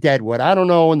 and Deadwood. I don't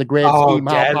know in the grand scheme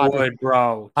how Deadwood, popular,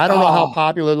 bro. I don't know how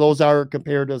popular those are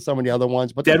compared to some of the other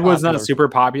ones, but Deadwood's not super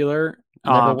popular,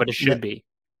 but it should be.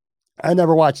 I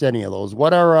never watched any of those.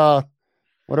 What are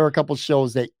a couple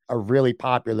shows that are really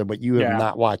popular, but you have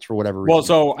not watched for whatever reason? Well,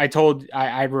 so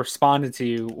I responded to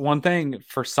you. One thing,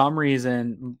 for some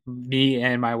reason, me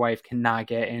and my wife cannot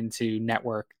get into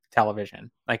network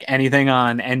television, like anything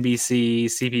on NBC,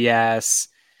 CBS,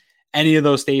 any of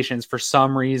those stations. For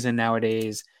some reason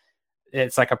nowadays,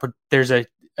 it's like there's a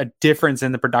difference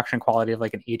in the production quality of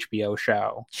like an HBO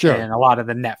show. Sure. And a lot of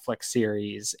the Netflix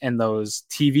series and those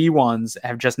TV ones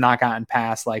have just not gotten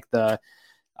past like the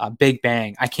Big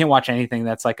Bang. I can't watch anything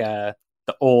that's like the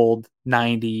old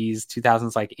 90s,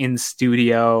 2000s, like in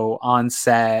studio, on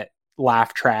set,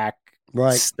 laugh track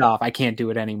stuff. I can't do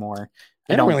it anymore.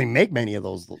 They don't really make many of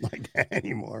those like that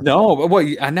anymore. No, but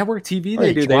on network TV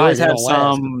they do. They always have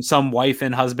some wife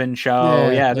and husband show.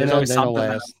 Yeah, there's always something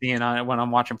that I'm seeing on it when I'm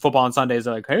watching football on Sundays.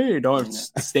 They're like, hey, don't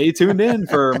stay tuned in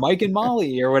for Mike and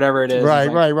Molly or whatever it is. Right.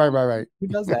 Who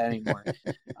does that anymore?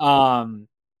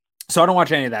 So I don't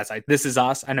watch any of that side. This Is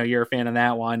Us. I know you're a fan of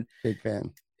that one. Big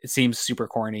fan. It seems super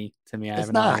corny to me. I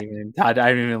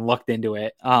haven't even looked into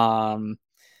it.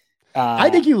 I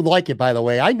think you like it, by the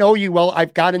way. I know you well.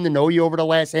 I've gotten to know you over the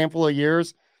last handful of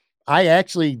years. I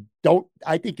actually don't.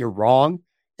 I think you're wrong,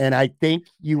 and I think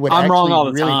you would. I'm wrong all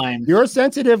the time. You're a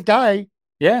sensitive guy.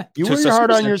 Yeah, you wear your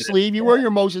heart on your sleeve. You wear your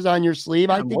emotions on your sleeve.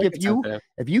 I think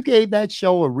if you gave that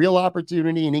show a real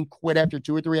opportunity and then quit after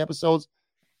 2 or 3 episodes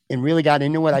and really got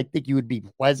into it, I think you would be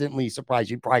pleasantly surprised.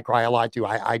 You'd probably cry a lot too.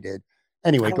 I did.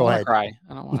 Anyway, go ahead. I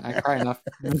cry enough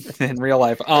in real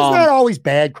life. It's not always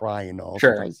bad crying, though.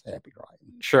 Sure. Sometimes happy crying.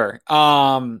 Sure.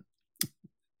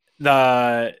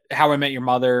 The How I Met Your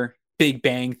Mother, Big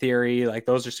Bang Theory, like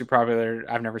those are super popular.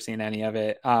 I've never seen any of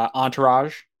it.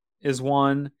 Entourage is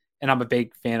one, and I'm a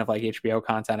big fan of like HBO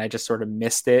content. I just sort of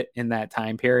missed it in that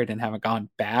time period and haven't gone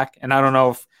back. And I don't know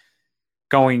if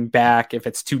going back, if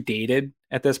it's too dated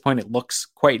at this point. It looks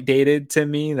quite dated to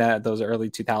me, that those early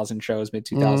 2000 shows, mid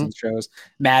 2000s shows.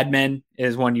 Mad Men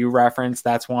is one you referenced.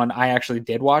 That's one I actually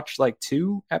did watch like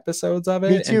 2 episodes of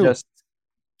it, and just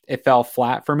it fell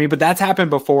flat for me. But that's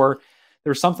happened before.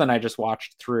 There was something I just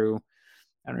watched through.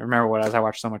 I don't remember what it was. I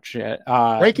watched so much shit.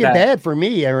 Breaking Bad for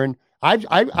me, Aaron.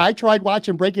 I tried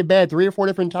watching Breaking Bad 3 or 4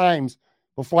 different times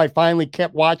before I finally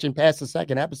kept watching past the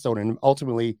second episode and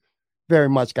ultimately very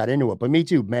much got into it. But me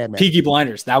too, Mad Men. Peaky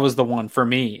Blinders, that was the one for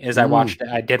me.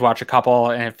 I did watch a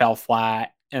couple and it fell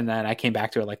flat, and then I came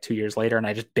back to it like 2 years later and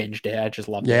I just binged it. I just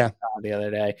loved it the other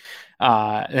day.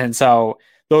 And so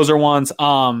those are ones.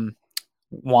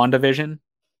 WandaVision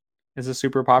is a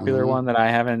super popular one that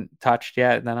I haven't touched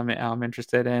yet, that I'm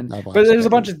interested in. But there's a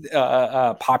bunch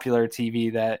of popular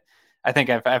TV that I think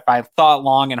if I thought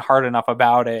long and hard enough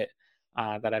about it,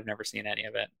 that I've never seen any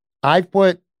of it.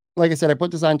 Like I said, I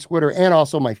put this on Twitter and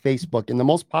also my Facebook, and the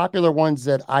most popular ones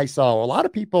that I saw, a lot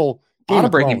of people, a lot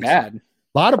of Breaking Bad.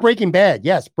 A lot of Breaking Bad.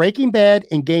 Yes. Breaking Bad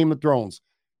and Game of Thrones.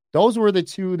 Those were the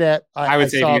 2 that I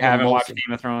would say if you haven't watched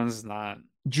Game of Thrones, not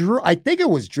Drew. I think it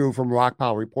was Drew from Rock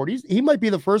Pile Report. He might be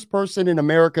the first person in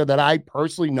America that I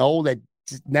personally know that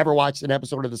never watched an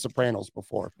episode of The Sopranos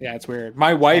before. Yeah, it's weird.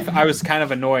 My wife, I was kind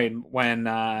of annoyed when,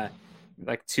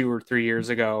 like 2 or 3 years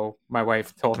ago, my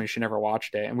wife told me she never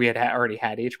watched it, and we had already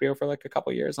had HBO for like a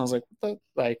couple of years. And I was like, what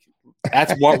the, like,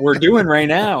 that's what we're doing right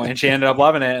now. And she ended up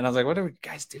loving it. And I was like, what do you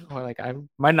guys do? Like, I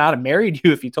might not have married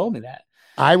you if you told me that.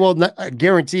 I will not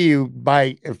guarantee you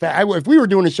if we were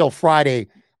doing a show Friday,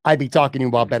 I'd be talking to you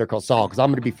about Better Call Saul, because I'm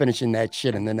going to be finishing that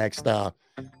shit in the next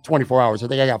 24 hours. I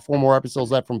think I got 4 more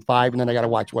episodes left from 5, and then I got to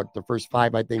watch the first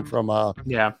 5, I think, from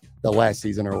the last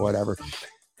season or whatever.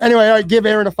 Anyway, all right, give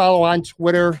Aaron a follow on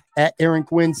Twitter at Aaron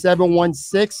Quinn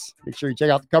 716. Make sure you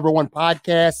check out the Cover One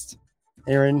podcast.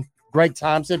 Aaron, Greg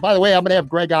Thompson. By the way, I'm going to have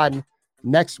Greg on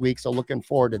next week, so looking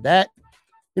forward to that.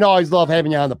 You know, I always love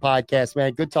having you on the podcast,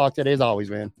 man. Good talk today as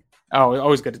always, man. Oh,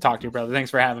 always good to talk to you, brother.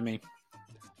 Thanks for having me.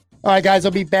 All right, guys,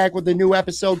 I'll be back with a new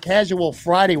episode, Casual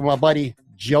Friday, with my buddy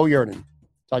Joe Yerdon.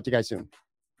 Talk to you guys soon.